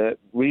this is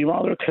really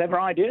rather a clever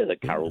idea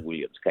that Carol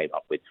Williams came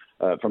up with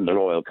from the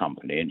Royal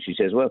Company. And she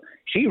says, well,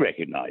 she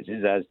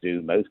recognises, as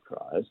do most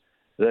criers,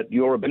 that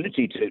your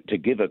ability to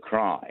give a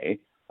cry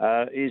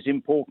is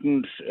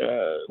important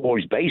or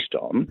is based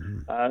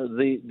on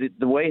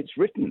the way it's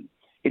written.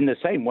 In the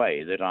same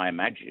way that I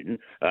imagine,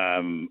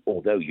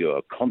 although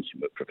you're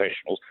consummate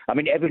professionals, I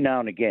mean, every now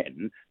and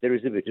again there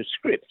is a bit of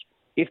script.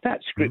 If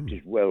that script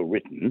is well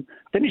written,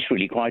 then it's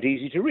really quite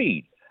easy to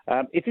read.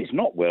 If it's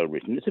not well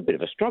written, it's a bit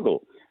of a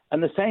struggle.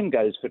 And the same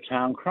goes for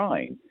town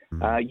crying.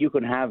 You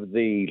can have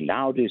the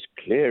loudest,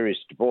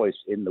 clearest voice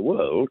in the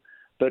world,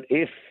 but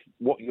if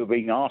what you're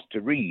being asked to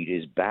read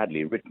is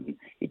badly written,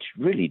 it's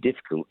really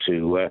difficult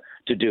to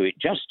do it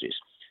justice.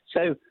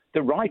 So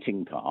the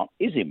writing part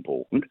is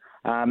important,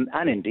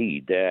 and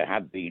indeed there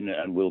have been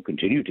and will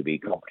continue to be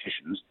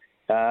competitions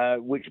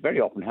which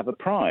very often have a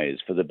prize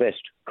for the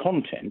best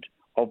content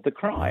of the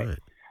cry. Right.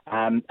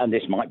 And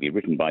this might be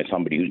written by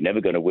somebody who's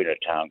never going to win a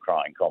town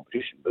crying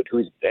competition, but who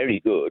is very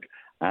good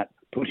at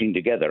putting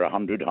together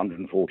 100,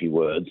 140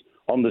 words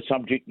on the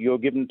subject you're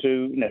given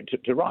to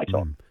write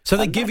on. So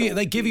they give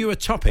you a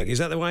topic. Is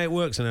that the way it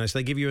works? And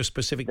they give you a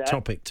specific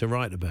topic to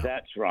write about.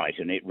 That's right,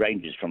 and it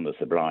ranges from the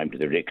sublime to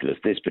the ridiculous.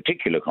 This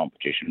particular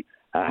competition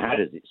had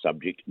as its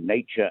subject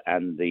nature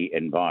and the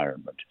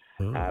environment.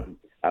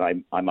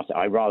 And I must say,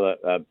 I rather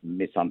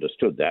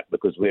misunderstood that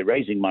because we're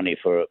raising money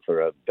for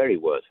a very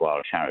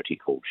worthwhile charity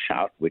called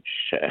Shout, which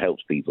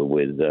helps people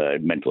with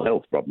mental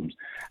health problems.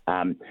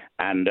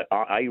 And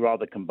I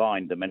rather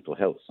combined the mental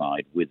health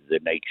side with the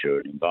nature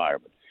and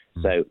environment.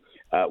 So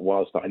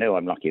whilst I know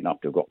I'm lucky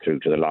enough to have got through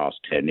to the last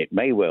 10, it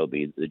may well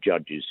be that the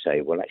judges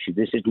say, well, actually,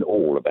 this isn't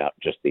all about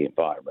just the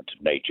environment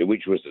and nature,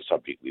 which was the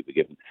subject we were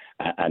given.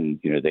 And,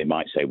 they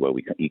might say, well,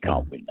 you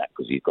can't win that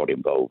because he's got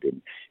involved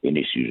in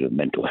issues of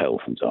mental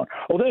health and so on.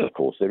 Although, of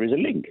course, there is a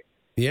link.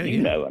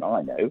 You know and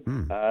I know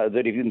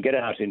that if you can get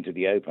out into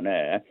the open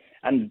air,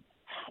 and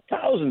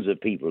thousands of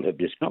people have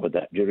discovered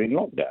that during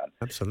lockdown.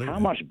 Absolutely. How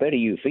much better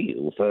you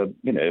feel for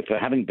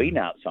having been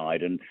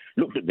outside and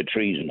looked at the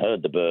trees and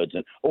heard the birds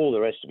and all the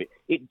rest of it.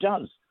 It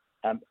does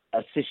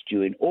assist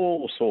you in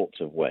all sorts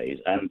of ways,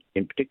 and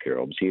in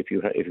particular, obviously, if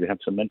you have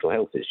some mental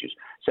health issues.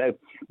 So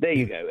there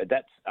you go.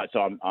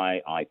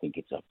 I think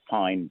it's a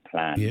fine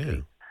plan. Yeah.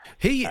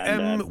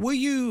 Will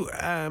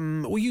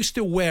you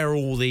still wear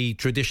all the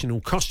traditional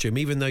costume,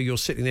 even though you're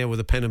sitting there with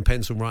a pen and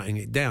pencil writing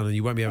it down, and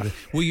you won't be able to?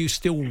 Will you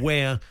still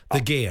wear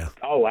the gear?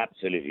 Oh,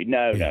 absolutely.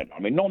 No. I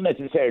mean, not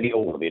necessarily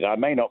all of it. I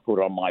may not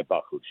put on my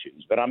buckled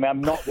shoes, but I'm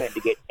not going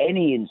to get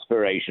any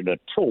inspiration at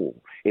all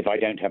if I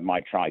don't have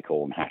my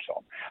tricorn hat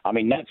on. I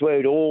mean, that's where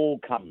it all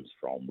comes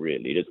from,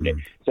 really, doesn't it?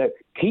 So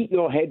keep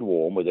your head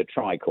warm with a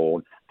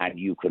tricorn, and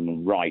you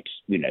can write,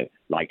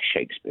 like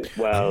Shakespeare.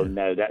 Well,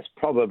 no, that's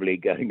probably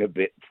going a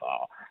bit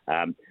far.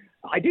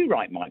 I do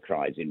write my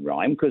cries in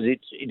rhyme because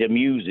it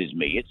amuses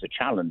me. It's a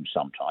challenge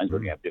sometimes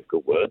when you have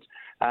difficult words.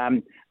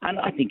 And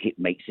I think it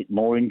makes it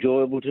more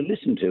enjoyable to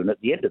listen to. And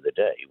at the end of the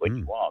day, when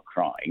you are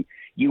crying,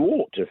 you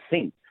ought to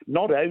think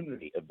not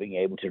only of being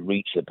able to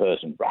reach the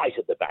person right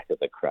at the back of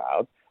the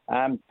crowd,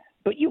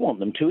 but you want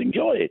them to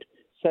enjoy it.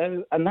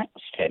 So, and that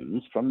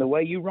stems from the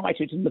way you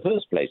write it in the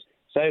first place.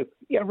 So,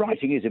 yeah,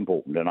 writing is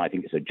important, and I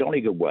think it's a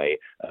jolly good way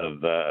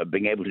of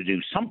being able to do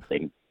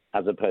something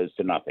as opposed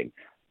to nothing.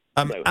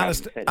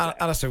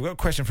 Alistair, we've got a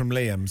question from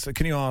Liam. So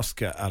can you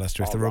ask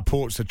Alistair if the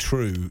reports are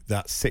true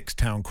that 6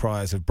 town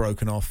criers have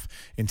broken off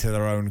into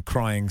their own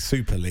crying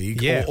super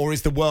league, or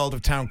is the world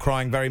of town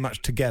crying very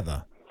much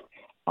together?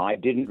 I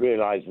didn't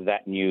realise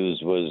that news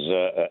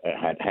was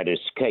had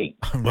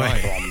escaped from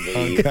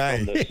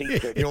the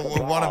secret. You're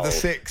one of the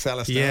 6,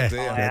 Alistair.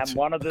 Yeah, I am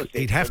one of the 6.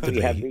 He'd have to be.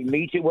 Have been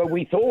meeting where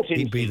we thought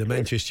he'd be the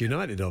Manchester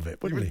United of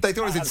it, wouldn't he? They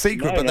thought it was in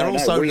secret, but they're all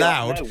so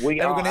loud.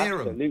 We are going to hear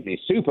them. Absolutely,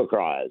 super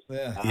criers.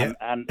 Yeah.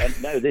 And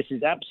no, this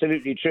is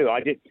absolutely true.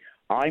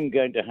 I'm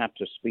going to have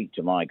to speak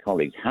to my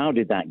colleagues. How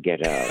did that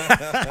get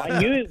out?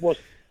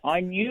 I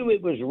knew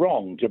it was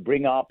wrong to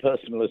bring our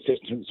personal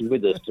assistants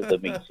with us to the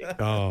meeting.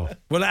 Oh,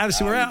 well,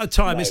 Alistair, we're out of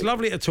time. No. It's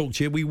lovely to talk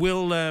to you. We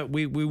will.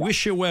 We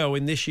wish you well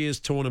in this year's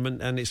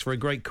tournament, and it's for a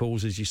great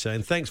cause, as you say.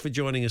 And thanks for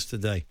joining us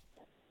today.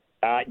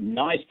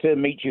 Nice to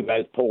meet you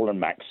both, Paul and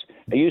Max.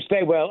 You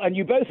stay well, and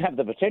you both have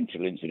the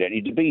potential,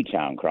 incidentally, to be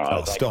town criers.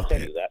 Oh, stop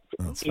it!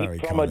 That's very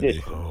kind of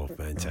you. Oh,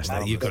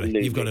 fantastic! You've got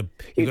a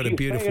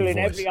beautiful voice. In voice.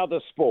 Every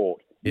other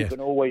sport, you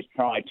can always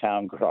try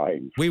town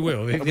crying. We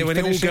will. When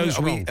it all goes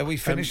wrong. Are we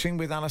finishing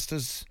with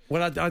Alistair's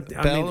bell? I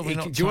mean,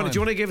 do you want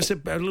to give us a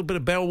little bit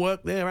of bell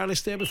work there,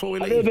 Alistair, before we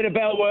leave? A little bit of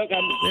bell work.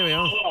 There we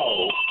are.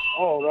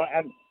 All right,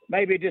 and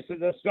maybe just at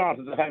the start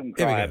of the home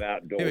cry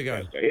about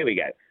Dorchester. Here we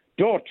go.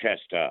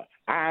 Dorchester,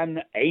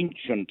 an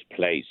ancient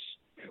place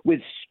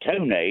with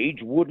Stone Age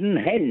wooden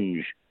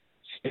henge,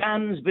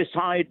 stands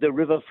beside the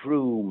River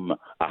Froome,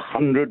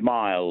 100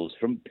 miles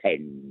from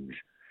Penge.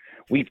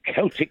 We've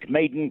Celtic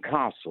Maiden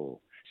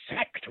Castle,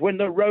 sacked when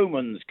the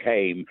Romans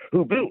came,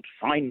 who built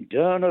fine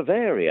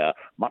Durnovaria,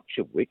 much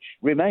of which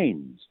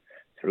remains.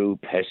 Through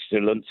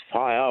pestilence,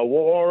 fire,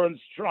 war, and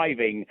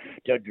striving,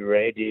 to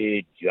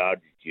dreaded Judge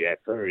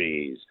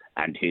Jeffreys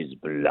and his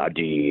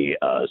bloody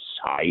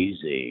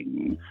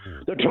assizing.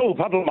 The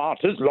Trollpuddle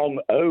martyrs long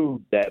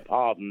owed their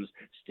pardons,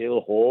 still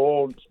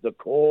haunt the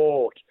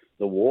court,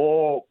 the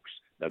walks,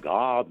 the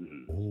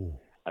garden. Ooh.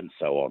 And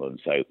so on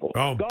and so forth.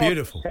 Oh, God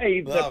beautiful.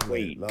 Save the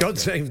Queen. God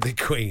save the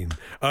Queen.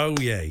 Oh,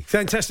 yay.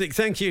 Fantastic.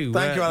 Thank you.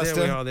 Thank you, Alistair.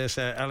 There we are. There's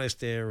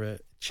Alistair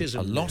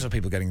Chisholm. A lot of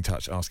people getting in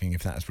touch asking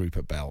if that's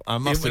Rupert Bell. I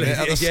must admit,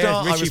 at the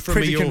start, Richie I was from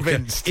pretty Mallorca.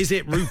 convinced. Is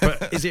it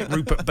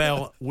Rupert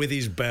Bell with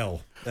his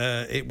bell?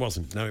 It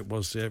wasn't. No, it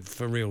was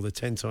for real, the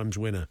 10 times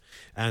winner,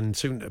 and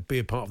soon to be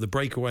a part of the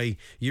breakaway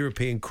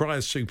European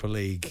Criers Super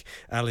League,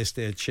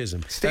 Alistair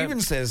Chisholm.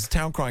 Stephen says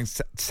town crying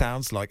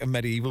sounds like a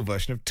medieval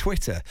version of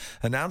Twitter,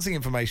 announcing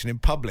information in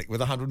public with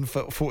a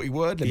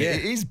 140-word limit. Yeah.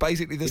 It is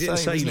basically the same. Didn't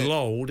say isn't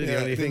lol, did he, or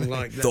anything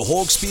like that? The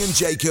Hawksbee and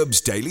Jacobs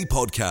Daily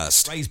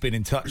Podcast. Ray's been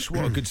in touch.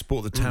 What a good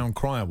sport the town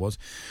crier was.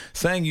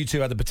 Saying you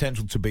two had the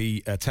potential to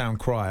be a town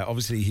crier.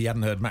 Obviously, he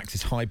hadn't heard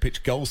Max's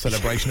high-pitched goal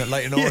celebration at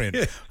Leyton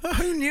Orient.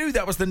 Who knew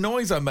that was the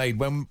noise I made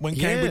when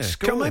Cambridge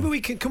scored?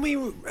 Maybe can we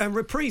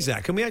reprise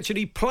that? Can we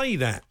actually play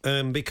that?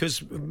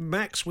 Because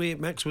Max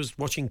was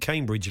watching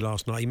Cambridge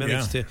last night. He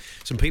managed to.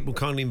 Some people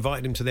kindly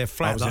invited him to their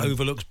flat that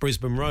overlooks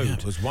Brisbane Road. Yeah,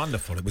 it was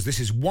wonderful. This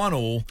is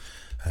 1-1.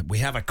 We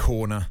have a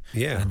corner.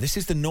 Yeah. And this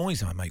is the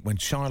noise I make when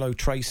Shiloh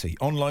Tracy,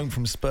 on loan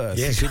from Spurs.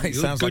 Yeah, he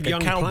sounds like a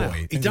cowboy.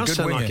 Player. He does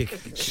sound winger. like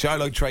a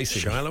Shiloh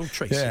Tracy. Shiloh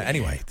Tracy. Yeah,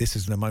 anyway, this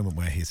is the moment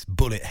where his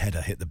bullet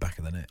header hit the back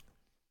of the net.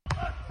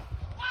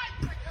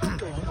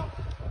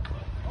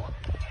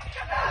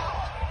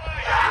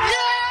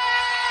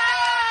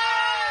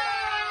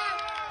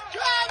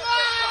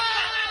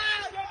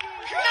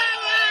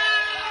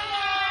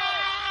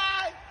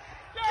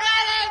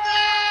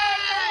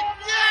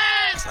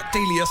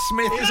 Delia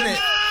Smith, isn't it?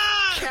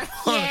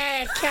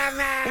 Yeah, come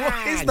on.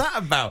 What is that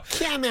about?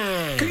 Come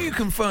on. Can you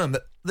confirm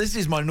that this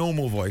is my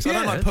normal voice? I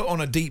don't like put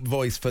on a deep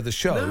voice for the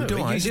show,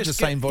 do I? It's just the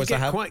same voice I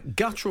have. Quite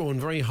guttural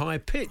and very high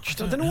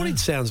pitched. I don't know what it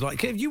sounds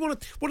like. If you want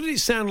to, what did it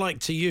sound like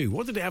to you?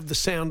 What did it have the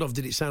sound of?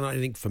 Did it sound like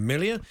anything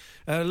familiar?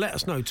 Let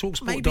us know.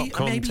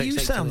 Talksport.com. Maybe you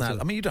sound that.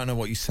 I mean, you don't know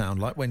what you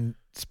sound like when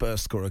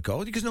Spurs score a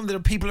goal because there are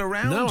people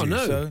around you. I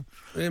know. So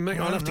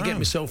I'll have to get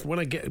myself, when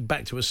I get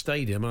back to a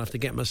stadium, I'll have to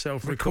get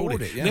myself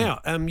recorded. It, yeah.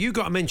 Now, you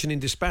got a mention in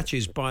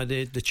dispatches by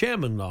the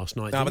chairman last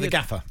night. No, but the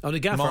gaffer. Oh, the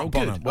gaffer. Mark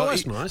Bonner. Good. Well,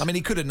 that's nice. I mean,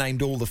 he could have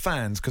named all the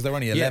fans because they're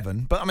only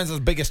 11. But I mean, it's the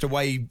biggest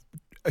away.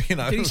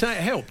 Did he say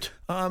it helped?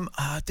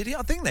 Did he?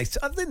 I think they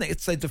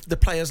said the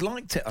players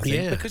liked it. I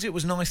think because it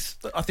was nice.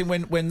 I think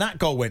when that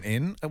goal went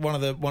in, one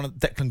of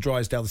Declan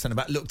Drysdale, the centre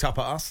back, looked up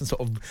at us and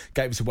sort of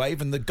gave us a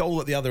wave. And the goal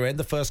at the other end,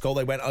 the first goal,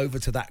 they went over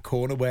to that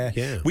corner where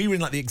we were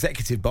in like the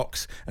executive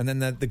box, and then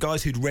the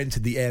guys who'd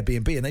rented the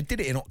Airbnb, and they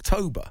did it in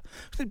October.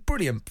 It was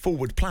brilliant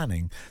forward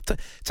planning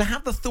to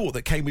have the thought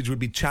that Cambridge would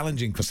be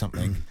challenging for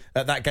something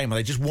at that game, where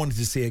they just wanted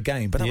to see a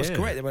game. But that was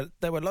great.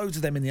 There were loads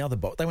of them in the other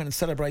box. They went and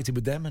celebrated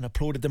with them and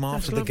applauded them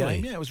after the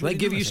game. Yeah, it was really They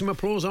give nice. You some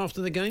applause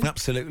after the game?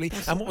 Absolutely.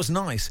 And what was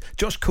nice,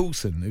 Josh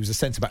Coulson, who was a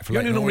centre-back for You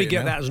Leyton only normally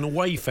Orient get that as an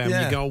away fan.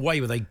 You go away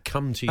where they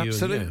come to you.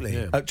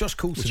 Absolutely. Josh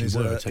Coulson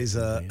is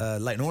a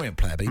Leyton Orient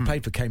player, but he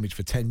played for Cambridge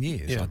for 10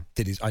 years. Yeah.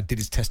 I did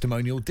his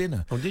testimonial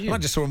dinner. Oh, did you? And I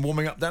just saw him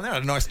warming up down there. I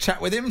had a nice chat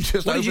with him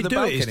just what over did the you do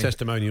balcony. at his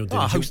testimonial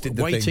dinner? I hosted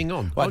the waiting thing.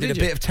 on. Well, I did a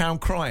bit of town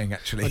crying,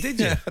 actually. Oh,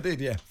 did you? Yeah, I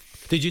did, yeah.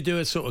 Did you do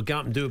a sort of go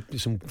up and do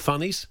some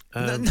funnies?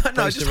 No,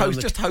 just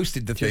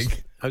hosted the thing.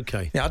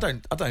 Okay. Yeah, I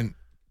don't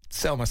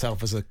sell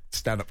myself as a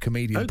stand-up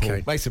comedian, Okay.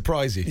 Paul. May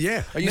surprise you.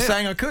 Yeah. Are you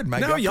saying I could, mate?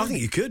 No, I think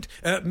you could.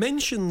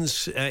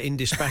 Mentions in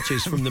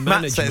dispatches from the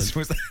Matt management. says,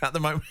 was at the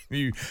moment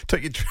you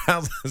took your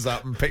trousers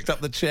up and picked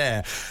up the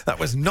chair. That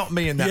was not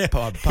me in that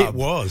pub. It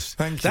was.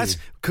 Thank you. That's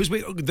because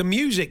the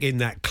music in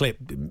that clip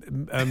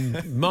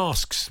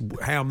masks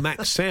how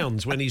Max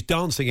sounds when he's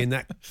dancing in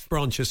that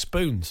branch of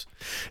spoons.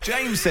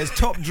 James says,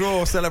 top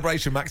draw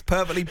celebration, Max.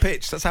 Perfectly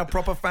pitched. That's how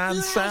proper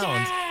fans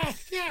sound.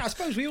 Yeah, I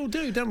suppose we all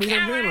do, don't we? We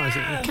don't realise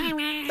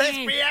it. Let's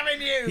be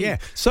having you. Yeah.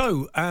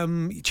 So,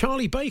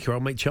 Charlie Baker, I'll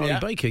make Charlie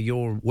Baker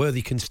your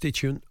worthy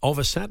constituent of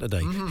a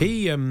Saturday.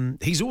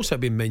 He's also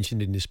been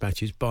mentioned in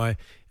dispatches by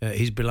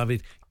his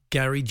beloved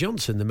Gary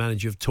Johnson, the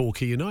manager of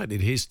Torquay United,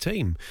 his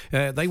team.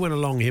 They went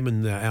along, him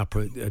and our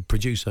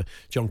producer,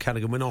 John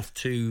Callaghan, went off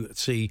to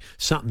see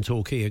Sutton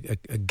Torquay,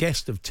 a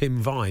guest of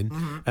Tim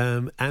Vine,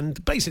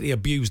 and basically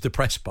abused the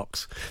press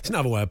box. It's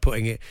another way of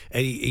putting it.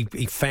 He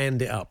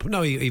fanned it up.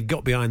 No, he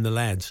got behind the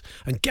lads.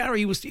 And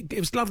it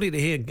was lovely to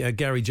hear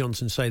Gary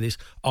Johnson say this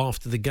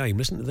after the game.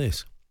 Listen to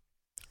this.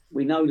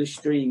 We know the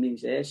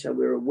streaming's there, so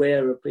we're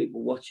aware of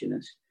people watching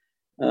us.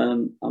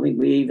 I think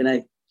we even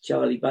had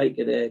Charlie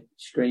Baker there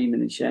screaming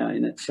and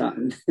shouting at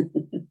Sutton.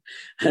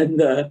 And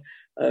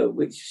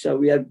so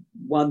we had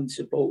one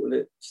supporter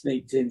that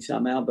sneaked in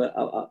somehow, but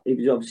he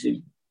was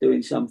obviously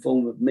doing some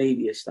form of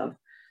media stuff.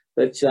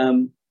 But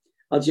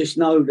I just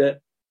know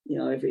that,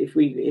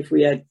 if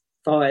we had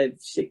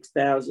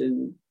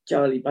 5,000-6,000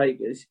 Charlie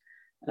Bakers,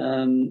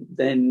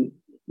 then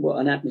what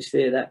an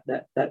atmosphere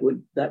that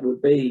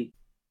would be.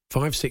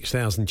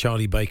 5,000-6,000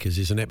 Charlie Bakers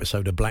is an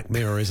episode of Black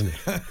Mirror, isn't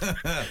it?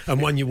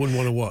 And one you wouldn't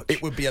want to watch.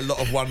 It would be a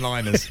lot of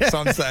one-liners. So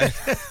I'm saying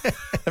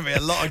there'd be a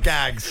lot of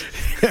gags.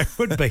 It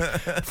would be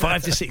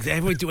 5 to 6.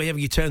 Whenever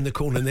you turn the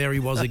corner, and there he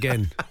was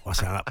again.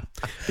 What's up?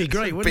 Be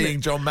great, wouldn't Being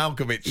it? John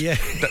Malkovich. Yeah.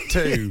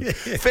 Too.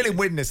 Philip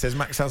Widner says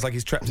Max sounds like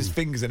he's trapped his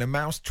fingers in a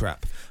mouse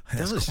trap.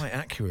 That's quite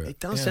accurate. It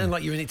does sound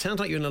like it sounds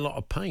like you're in a lot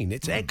of pain.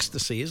 It's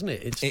ecstasy, isn't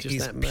it? It's it just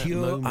is that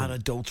pure, moment.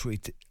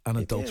 unadulterated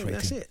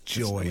that's it.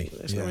 joy.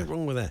 There's nothing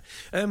wrong with that.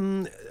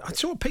 I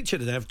saw a picture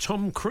today of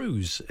Tom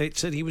Cruise. It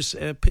said he was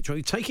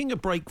taking a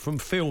break from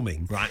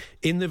filming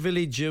in the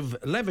village of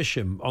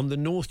Levisham on the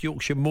North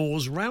Yorkshire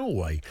Moors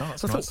Railway. Oh,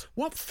 that's I nice. thought,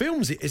 what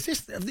film's it? Is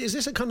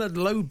this a kind of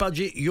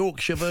low-budget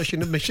Yorkshire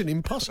version of Mission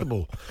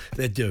Impossible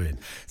they're doing?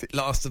 Is it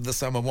Last of the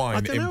Summer Wine?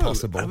 I don't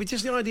Impossible. know. I mean,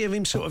 just the idea of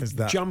him sort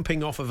of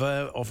jumping off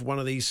of one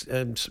of these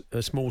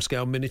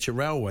small-scale miniature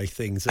railway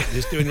things,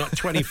 just doing like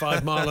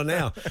 25 mile an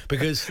hour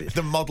because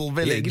the model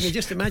village. Yeah,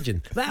 just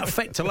imagine that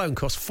effect alone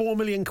cost £4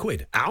 million.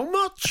 How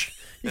much?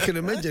 You can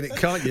imagine it,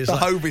 can't you? It's the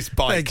Hovis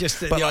bike,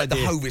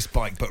 the Hovis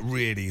bike, but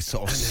really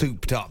sort of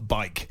souped-up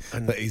bike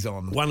that he's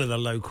on. One of the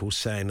locals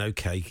saying,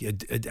 "Okay,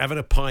 having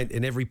a pint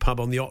in every pub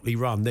on the Otley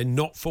Run, then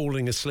not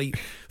falling asleep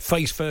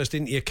face first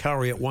into your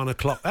curry at 1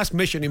 o'clock. That's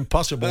Mission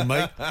Impossible,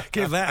 mate.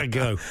 Give that a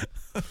go."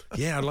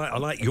 Yeah, I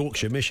like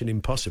Yorkshire Mission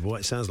Impossible.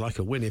 It sounds like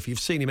a win. If you've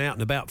seen him out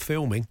and about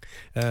filming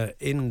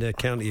in the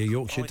county of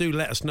Yorkshire, do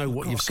let us know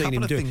what you've seen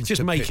him doing.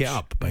 Just make it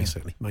up,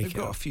 basically. We've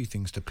got a few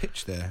things to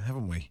pitch there,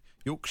 haven't we?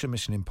 Yorkshire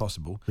Mission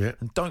Impossible. Yeah.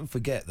 And don't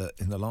forget that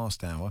in the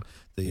last hour,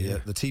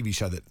 the TV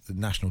show that the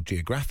National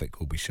Geographic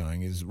will be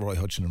showing is Roy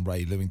Hodgson and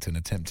Ray Lewington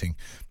attempting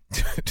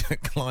to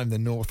climb the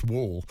north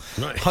wall,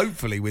 right.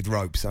 hopefully with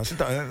ropes. I just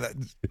think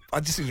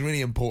it's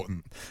really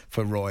important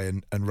for Roy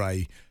and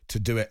Ray to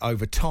do it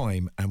over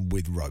time and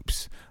with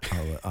ropes.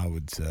 I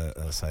would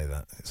say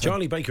that. So,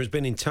 Charlie Baker has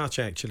been in touch,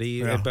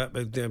 actually,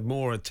 but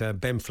more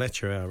at Ben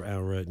Fletcher,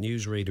 our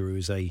newsreader,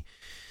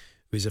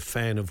 who's a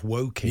fan of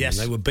Woking. Yes.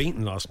 And they were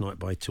beaten last night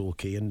by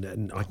Torquay,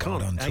 and I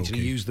can't actually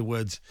use the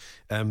words.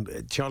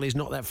 Charlie's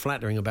not that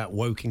flattering about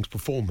Woking's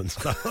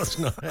performance last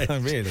night. Oh,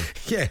 really?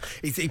 Yeah.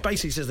 He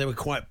basically says they were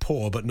quite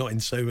poor, but not in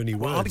so many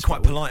words. Well, I'll be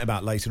quite polite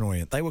about Leyton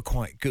Orient. They were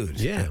quite good,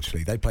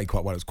 actually. They played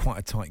quite well. It was quite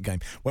a tight game.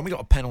 When we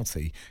got a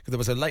penalty, because there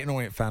was a Leyton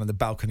Orient fan in the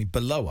balcony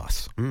below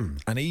us,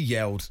 and he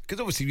yelled, because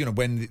obviously,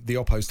 when the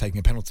oppo's taking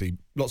a penalty,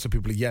 lots of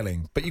people are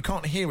yelling, but you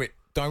can't hear it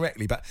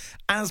directly, but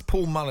as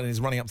Paul Mullen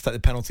is running up to take the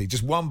penalty,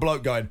 just one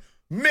bloke going,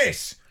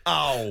 "Miss!"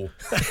 Oh,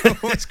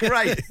 it's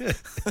great.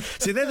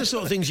 See, they're the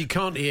sort of things you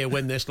can't hear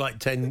when there's like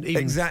 10,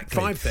 even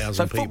 5,000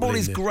 So people. football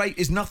is there. great,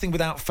 is nothing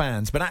without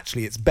fans, but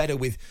actually it's better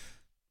with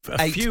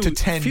 8 to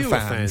 10 fewer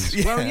fans.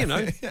 Yeah.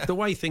 Well, the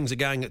way things are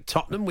going at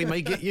Tottenham, we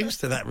may get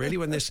used to that, really,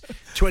 when there's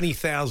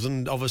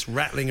 20,000 of us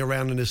rattling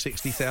around in a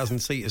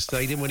 60,000-seater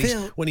stadium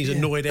when he's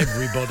annoyed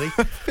everybody.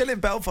 Phil in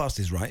Belfast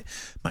is right.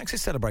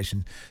 Max's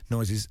celebration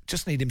noises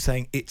just need him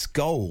saying, "It's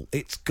goal,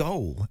 it's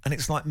goal." And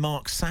it's like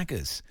Mark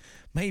Saggers.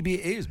 Maybe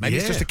it is. Maybe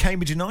it's just a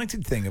Cambridge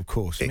United thing, of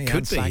course. It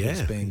could be,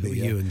 Saggers being the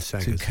you and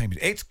Saggers. two Cambridge.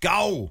 It's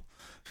goal.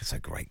 It's a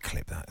great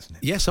clip, that, isn't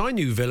it? Yes, I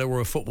knew Villa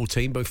were a football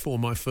team before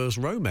my first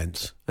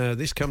romance.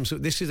 This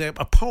is a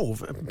poll.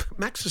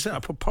 Max has set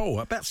up a poll.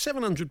 About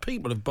 700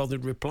 people have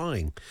bothered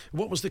replying.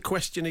 What was the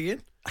question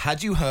again?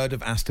 Had you heard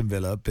of Aston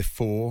Villa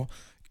before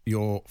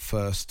your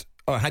first...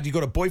 Or had you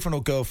got a boyfriend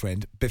or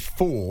girlfriend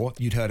before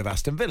you'd heard of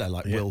Aston Villa?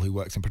 Like Will, who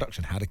works in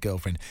production, had a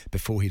girlfriend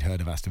before he'd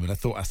heard of Aston Villa,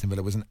 thought Aston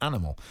Villa was an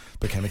animal,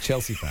 became a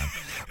Chelsea fan.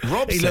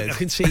 Rob says... Look, I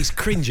can see he's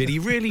cringing. He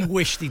really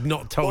wished he'd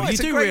not told.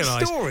 It's you a great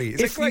realise story.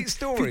 It's a great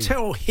story. If you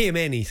tell him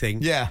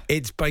anything,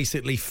 it's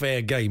basically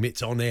fair game.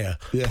 It's on air.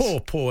 Yes.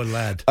 Poor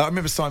lad. I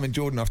remember Simon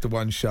Jordan, after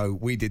one show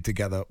we did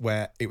together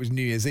where it was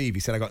New Year's Eve, he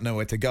said, "I got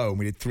nowhere to go," and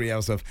we did 3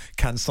 hours of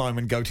 "Can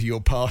Simon go to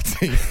your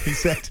party?" He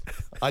said,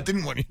 "I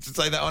didn't want you to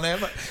say that on air,"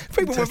 but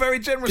people were very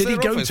generous. Did he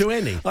go to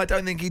any? I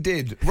don't think he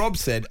did. Rob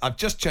said, "I've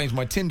just changed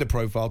my Tinder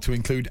profile to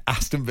include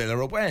Aston Villa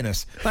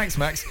awareness." Thanks,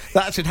 Max.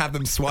 That should have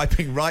them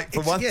swiping right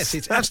for once. Yes,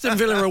 it's Aston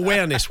Villa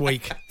Awareness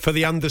Week for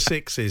the under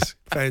sixes.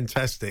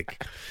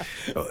 Fantastic,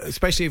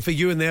 especially for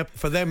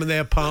them and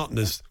their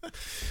partners.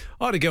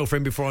 I had a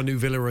girlfriend before I knew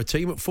Villa were a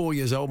team. At 4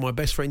 years old, my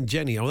best friend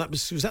Jenny. Oh,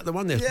 was that the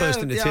one that burst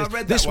into tears? I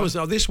read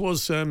that This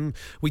was.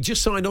 We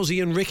just signed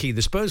Ozzy and Ricky.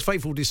 The Spurs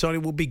faithful decided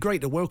it would be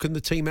great to welcome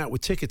the team out with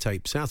ticker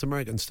tape, South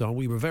American style.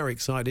 We were very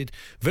excited.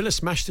 Villa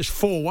smashed us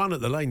 4-1 at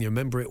the Lane. You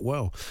remember it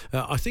well.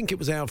 I think it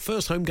was our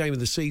first home game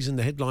of the season.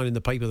 The headline in the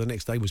paper the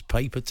next day was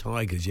 "Paper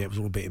Tigers." Yeah, it was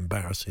all a bit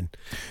embarrassing,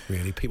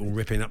 really. People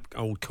ripping up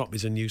old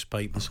copies of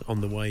newspapers on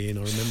the way in.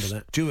 I remember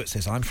that. Stuart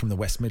says, "I'm from the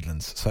West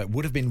Midlands, so it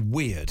would have been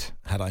weird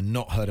had I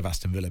not heard of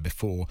Aston Villa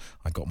before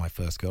I got my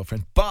first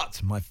girlfriend.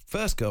 But my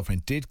first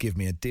girlfriend did give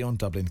me a Dion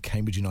Dublin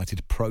Cambridge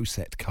United Pro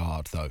Set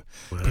card, though."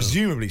 Wow.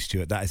 Presumably,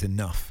 Stuart, that is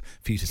enough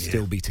for you to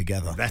still be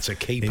together. That's a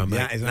keeper, mate.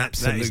 That is an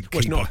absolute keeper. Well,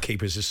 it's not a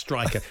keeper, it's a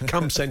striker.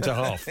 Come centre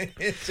half.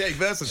 It's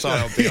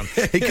versatile, Dion.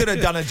 He could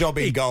have done a job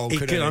in goal,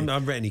 couldn't he?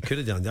 I'm reckon he could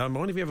have done that. I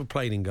mind if he ever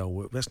played in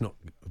goal. Let's not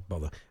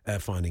bother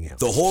finding out.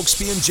 The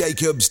Hawksbee and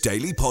Jacobs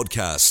Daily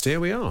Podcast. There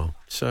we are.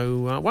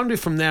 So I wonder if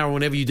from now on,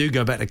 whenever you do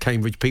go back to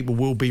Cambridge, people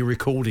will be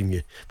recording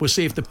you. We'll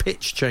see if the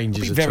pitch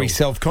changes. I'll be very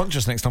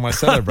self-conscious next time I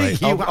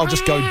celebrate. I'll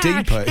just go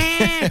deeper.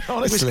 Honestly,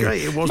 it was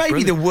great. It was maybe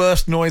brilliant. The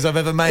worst noise I've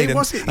ever made.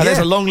 And there's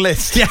a long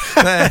list. Yeah.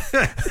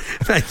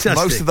 Fantastic.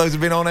 Most of those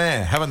have been on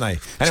air, haven't they?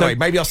 Anyway,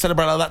 maybe I'll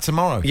celebrate like that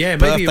tomorrow. Yeah,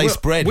 maybe birthday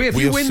spread. If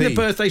you win the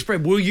birthday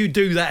spread, will you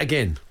do that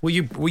again? Will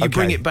you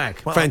bring it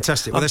back? Well,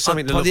 fantastic. Well, there's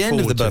something to look forward to. By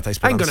the end of the birthday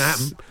spread, ain't going to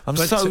happen. I'm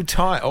so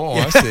tired. Oh,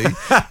 I see.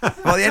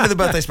 By the end of the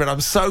birthday spread, I'm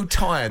so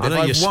tired. If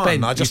I've won,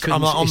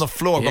 I'm like on the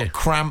floor. I've got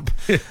cramp.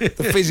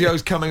 The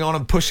physio's coming on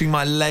and pushing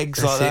my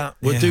legs like that.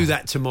 We'll do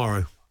that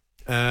tomorrow.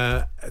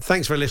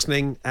 Thanks for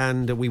listening,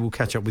 and we will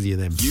catch up with you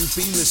then. You've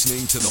been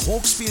listening to the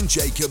Hawksbee and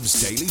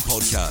Jacobs Daily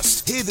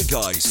Podcast. Hear the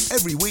guys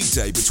every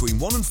weekday between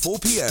 1 and 4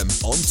 p.m.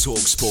 on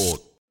TalkSport.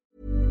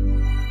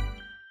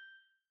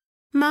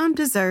 Mom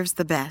deserves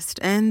the best,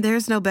 and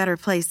there's no better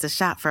place to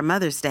shop for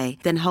Mother's Day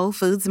than Whole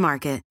Foods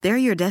Market. They're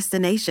your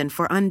destination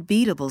for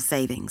unbeatable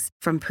savings,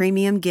 from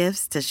premium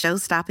gifts to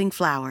show-stopping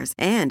flowers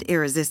and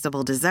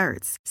irresistible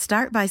desserts.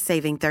 Start by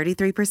saving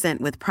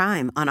 33% with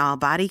Prime on all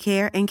body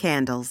care and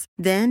candles.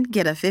 Then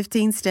get a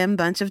 15-stem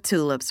bunch of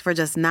tulips for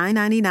just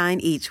 $9.99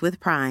 each with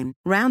Prime.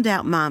 Round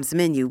out Mom's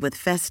menu with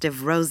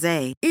festive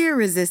rosé,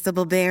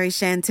 irresistible berry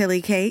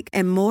chantilly cake,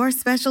 and more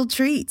special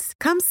treats.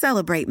 Come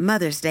celebrate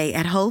Mother's Day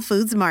at Whole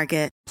Foods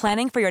Market.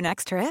 Planning for your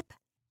next trip?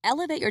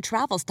 Elevate your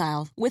travel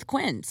style with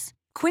Quince.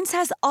 Quince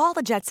has all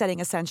the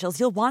jet-setting essentials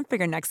you'll want for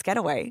your next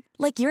getaway,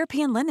 like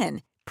European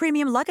linen,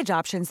 premium luggage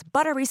options,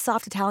 buttery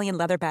soft Italian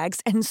leather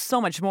bags, and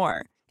so much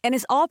more. And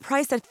is all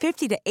priced at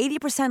 50 to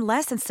 80%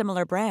 less than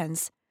similar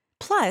brands.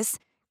 Plus,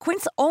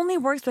 Quince only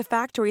works with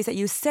factories that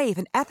use safe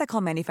and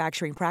ethical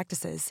manufacturing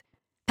practices.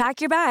 Pack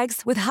your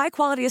bags with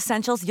high-quality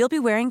essentials you'll be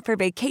wearing for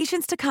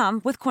vacations to come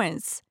with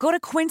Quince. Go to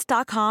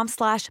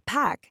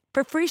quince.com/pack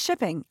for free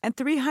shipping and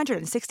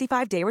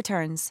 365-day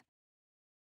returns.